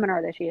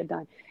seminar that she had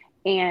done.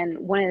 And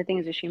one of the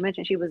things that she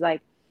mentioned, she was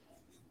like,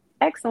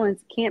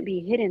 excellence can't be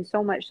hidden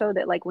so much so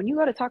that, like, when you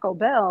go to Taco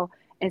Bell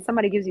and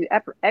somebody gives you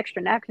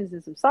extra napkins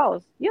and some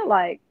sauce, you're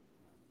like,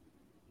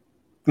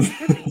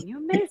 they're paying you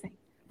amazing.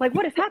 Like,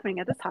 what is happening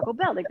at this Taco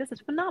Bell? Like, this is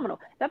phenomenal.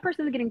 That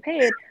person is getting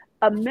paid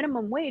a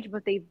minimum wage,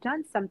 but they've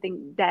done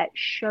something that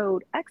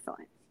showed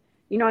excellence.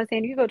 You know what I'm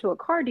saying? You go to a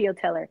car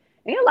detailer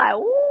and you're like,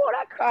 oh,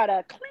 that car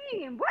that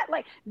clean. What?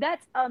 Like,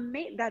 that's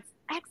amazing. That's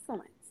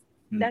excellence.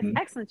 That's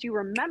excellence. You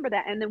remember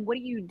that. And then what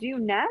do you do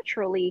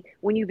naturally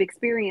when you've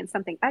experienced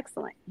something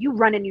excellent? You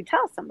run and you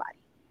tell somebody.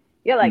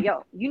 You're like,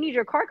 yo, you need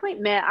your car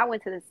cleaned? Man, I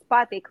went to this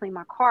spot. They cleaned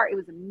my car. It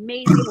was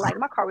amazing. Like,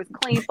 my car was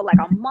clean for like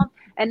a month.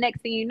 And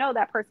next thing you know,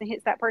 that person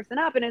hits that person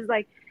up and is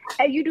like,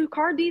 hey, you do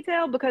car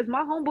detail? Because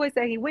my homeboy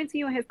said he went to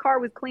you and his car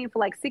was clean for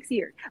like 6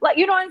 years. Like,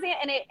 you know what I'm saying?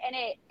 And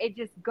it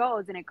just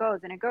goes and it goes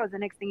and it goes. The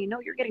next thing you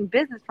know, you're getting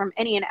business from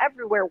any and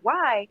everywhere.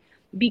 Why?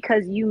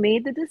 Because you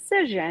made the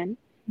decision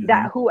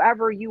that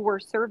whoever you were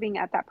serving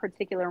at that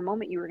particular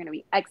moment, you were going to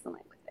be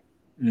excellent with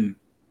it.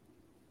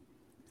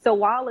 So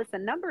while it's a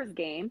numbers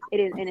game, it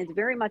is, and it's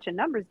very much a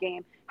numbers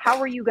game. How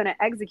are you going to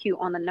execute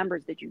on the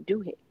numbers that you do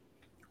hit?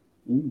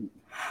 Ooh.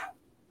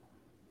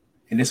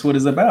 And that's what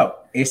it's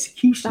about.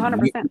 Execution.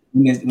 100%.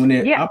 When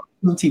the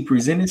opportunity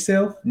presents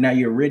itself, now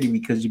you're ready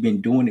because you've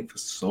been doing it for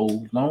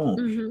so long.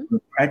 You've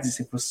been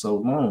practicing for so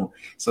long.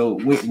 So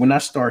when I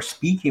start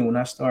speaking, when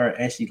I start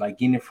actually like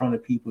getting in front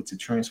of people to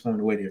transform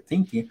the way they're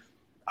thinking,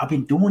 I've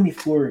been doing it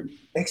for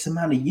X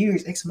amount of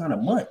years, X amount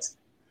of months.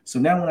 So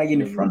now when I get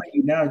in front of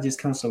you, now it just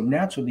comes so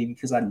naturally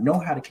because I know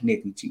how to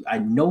connect with you. I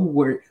know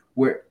where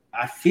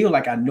I feel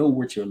like I know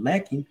what you're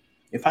lacking.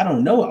 If I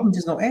don't know, I'm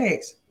just gonna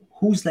ask,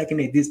 who's lacking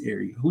at this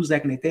area? Who's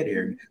lacking at that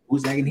area?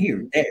 Who's lacking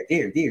here?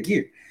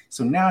 There.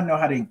 So now I know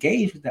how to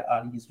engage with the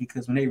audience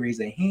because when they raise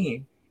their hand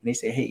and they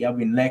say, hey, I've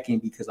been lacking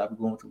because I've been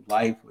going through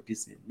life or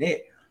this and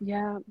that.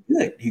 Yeah.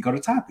 Good. Here go the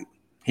topic.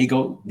 Here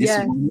go, this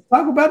is what we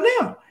talk about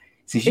now.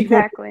 Since you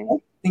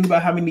think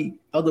about how many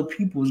other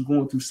people is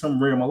going through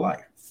some realm of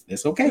life.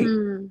 That's okay.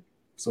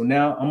 So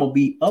now I'm gonna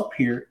be up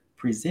here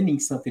presenting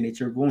something that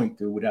you're going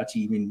through without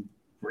you even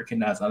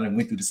recognizing I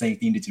went through the same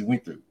thing that you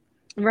went through.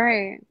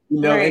 Right.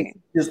 You know, and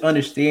just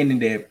understanding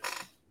that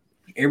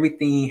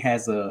everything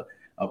has a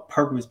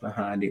purpose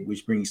behind it,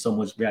 which brings so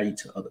much value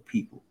to other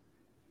people.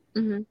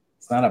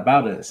 It's not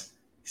about us.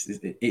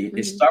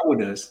 It starts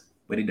with us,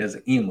 but it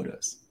doesn't end with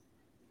us.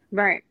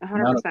 Right. 100%. The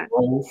amount of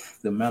growth,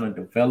 the amount of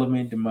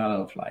development, the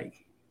amount of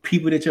like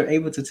people that you're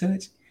able to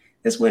touch.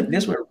 That's what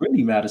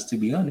really matters, to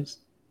be honest.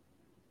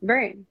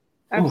 Right.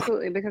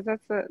 Absolutely. Oof. Because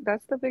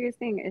that's the biggest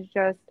thing is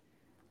just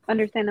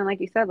understanding,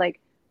 like you said, like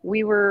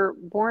we were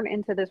born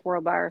into this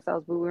world by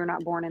ourselves, but we were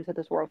not born into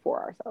this world for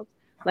ourselves.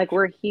 Like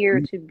we're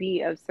here to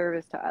be of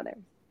service to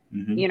others.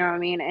 You know what I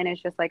mean? And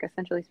it's just like,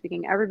 essentially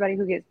speaking, everybody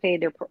who gets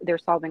paid, they're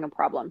solving a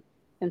problem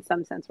in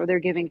some sense, or they're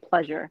giving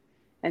pleasure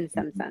in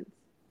some sense.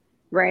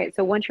 Right.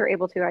 So once you're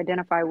able to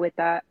identify with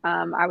that,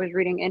 I was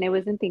reading, and it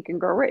was in Think and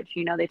Grow Rich.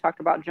 You know, they talked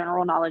about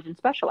general knowledge and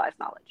specialized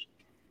knowledge.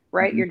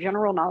 right? Mm-hmm. Your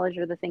general knowledge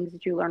are the things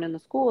that you learn in the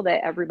school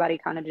that everybody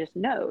kind of just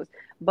knows.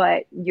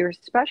 But your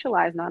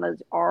specialized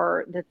knowledge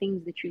are the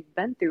things that you've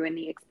been through and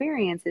the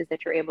experiences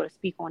that you're able to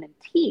speak on and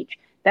teach.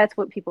 That's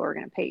what people are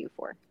going to pay you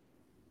for,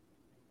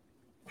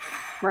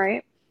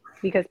 right?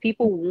 Because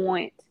people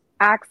want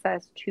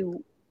access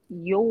to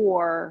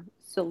your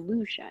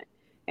solution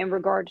in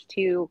regards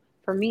to,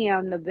 for me,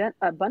 I'm the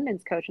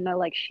abundance coach, and they're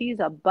like, she's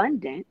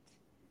abundant.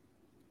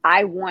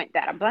 I want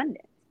that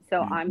abundance.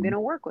 So I'm Mm-hmm. going to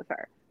work with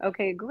her.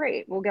 Okay,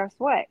 great. Well, guess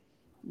what?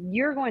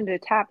 You're going to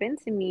tap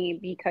into me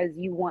because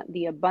you want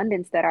the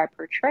abundance that I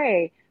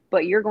portray,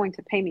 but you're going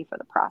to pay me for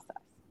the process.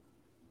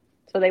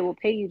 So they will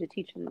pay you to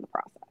teach them the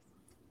process.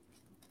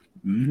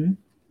 Mm-hmm.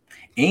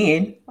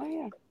 And Oh,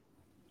 yeah.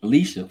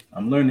 Alicia,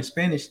 I'm learning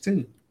Spanish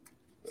too.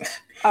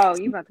 Oh,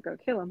 you about to go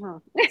kill him, huh?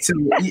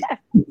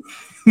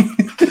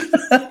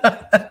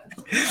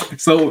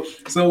 So,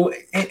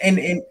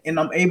 and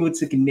I'm able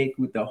to connect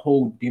with the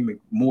whole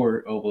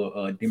more of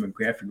a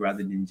demographic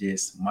rather than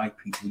just my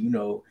people. You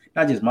know,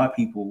 not just my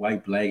people,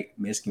 white, black,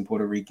 Mexican,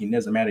 Puerto Rican.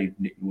 Doesn't matter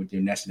with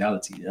your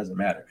nationality. It doesn't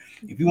matter.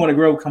 If you want to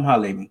grow, come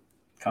holler at me.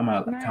 Come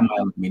holler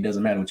at me. It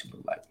doesn't matter what you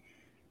look like.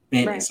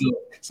 And Right.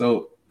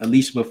 so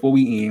Alicia, before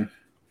we end,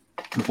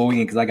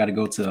 because I got to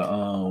go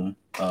to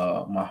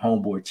my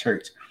homeboy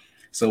church.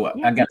 So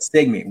I got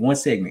one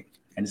segment,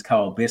 and it's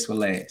called Best for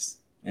Last.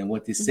 And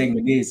what this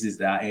segment is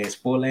that I ask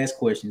 4 last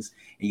questions,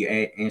 and you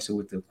answer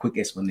with a quick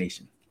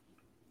explanation.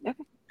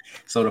 Okay.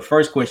 So the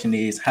first question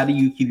is, how do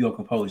you keep your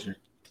composure?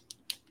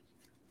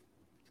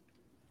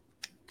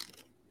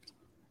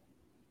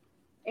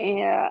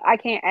 And I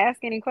can't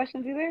ask any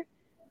questions either?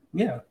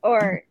 Yeah.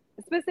 Or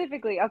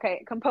specifically,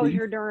 okay,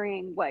 composure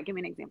during what? Give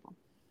me an example.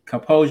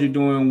 Composure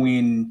during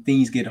when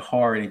things get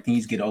hard and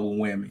things get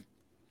overwhelming.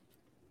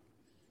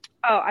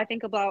 Oh, I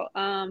think about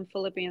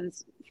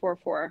Philippians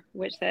 4:4,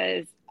 which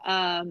says,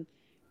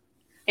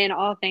 in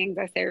all things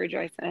I say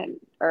rejoice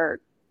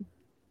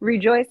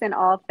in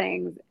all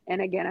things.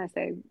 And again, I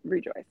say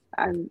rejoice.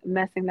 I'm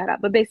messing that up,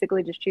 but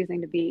basically just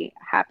choosing to be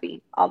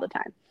happy all the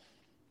time,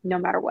 no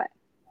matter what.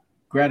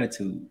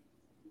 Gratitude.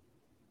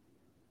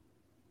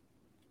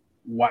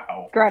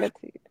 Wow.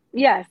 Gratitude.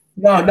 Yes.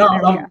 No.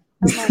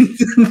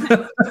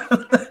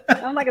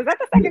 I'm like, is that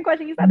the second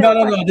question you said? No.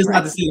 This is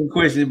not the second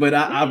question, but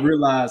I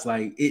realized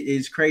like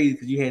it's crazy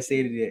because you had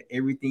said that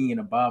everything in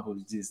the Bible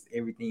is just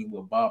everything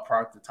what Bob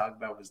Proctor talked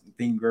about was the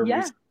thing.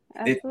 Yeah,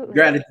 absolutely.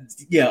 Gratitude.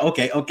 Yeah.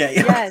 Okay.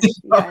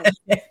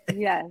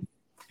 Yes.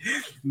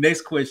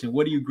 Next question.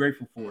 What are you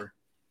grateful for?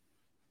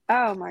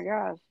 Oh my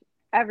gosh.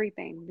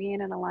 Everything.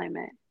 Being in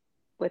alignment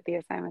with the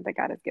assignment that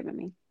God has given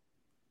me.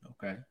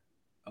 Okay.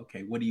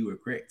 What do you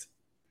regret?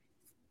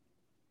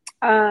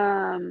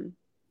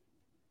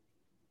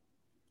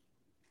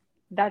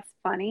 That's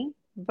funny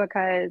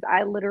because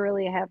I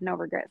literally have no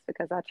regrets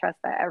because I trust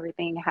that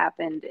everything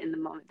happened in the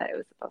moment that it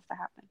was supposed to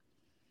happen.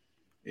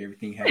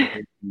 Everything happened for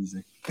a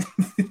reason.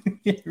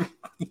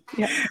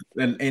 Yeah.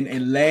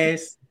 And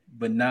last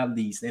but not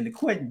least, and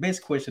the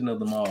best question of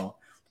them all,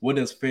 what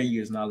does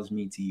failure as knowledge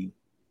mean to you?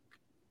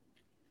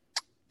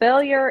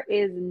 Failure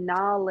is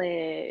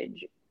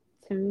knowledge.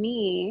 To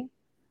me,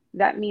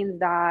 that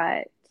means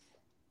that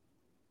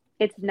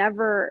it's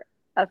never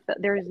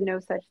there is no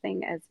such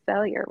thing as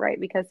failure, right?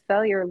 Because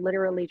failure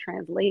literally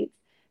translates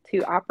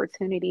to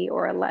opportunity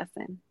or a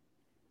lesson,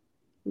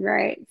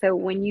 right? So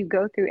when you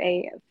go through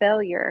a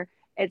failure,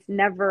 it's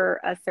never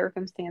a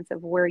circumstance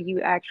of where you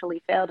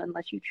actually failed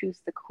unless you choose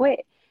to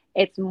quit.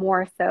 It's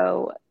more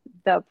so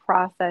the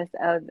process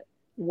of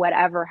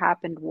whatever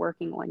happened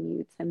working on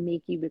you to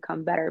make you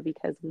become better,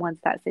 because once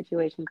that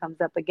situation comes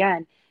up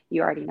again,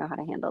 you already know how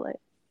to handle it.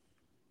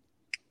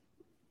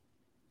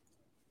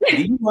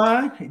 Do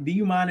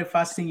you mind if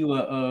I send you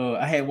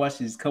I had watched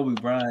this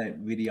Kobe Bryant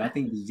video. I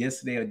think it was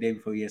yesterday or day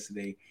before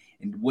yesterday.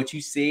 And what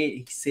you said,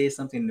 he said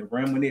something to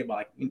run with it, but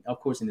like, of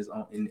course, in his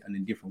own, in a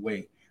different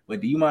way. But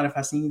do you mind if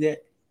I send you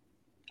that?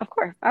 Of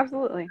course,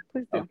 absolutely.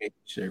 Please do. Okay,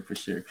 sure, for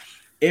sure.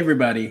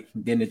 Everybody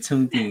then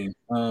tuned in.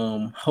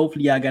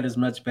 Hopefully y'all got as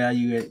much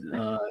value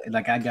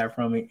like I got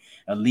from it.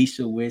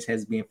 Alisha West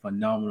has been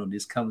phenomenal.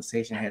 This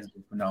conversation has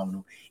been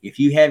phenomenal. If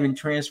you haven't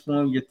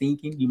transformed your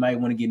thinking, you might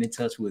want to get in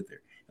touch with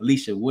her.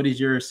 Alisha, what is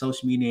your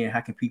social media and how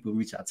can people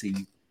reach out to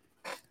you?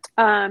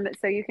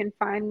 So you can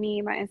find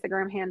me. My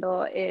Instagram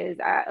handle is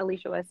at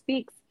Alisha West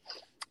Speaks.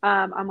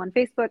 I'm on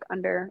Facebook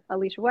under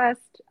Alisha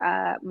West.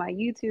 My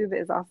YouTube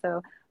is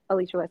also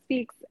Alisha West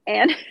Speaks.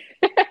 And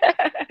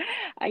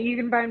you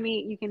can find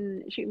me, you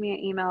can shoot me an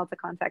email to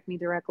contact me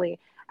directly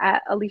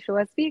at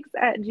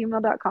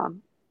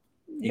alishawestspeaks@gmail.com.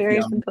 Very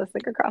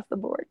simplistic across the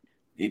board.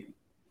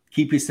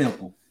 Keep it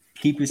simple.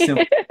 Keep it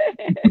simple.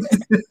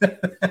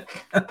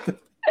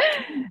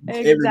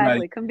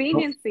 Exactly.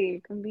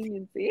 Conveniency.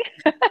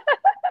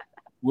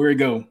 Where it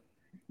go?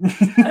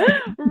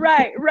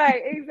 Right.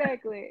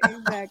 Exactly.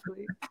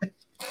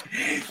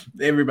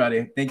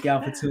 Everybody, thank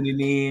y'all for tuning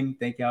in.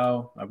 Thank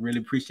y'all. I really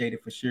appreciate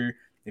it for sure.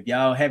 If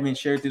y'all haven't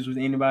shared this with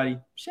anybody,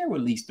 share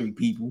with at least 3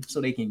 people so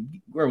they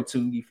can grow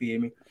too. You feel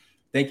me?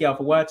 Thank y'all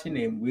for watching,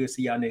 and we'll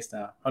see y'all next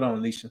time. Hold on,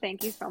 Alisha.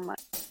 Thank you so much.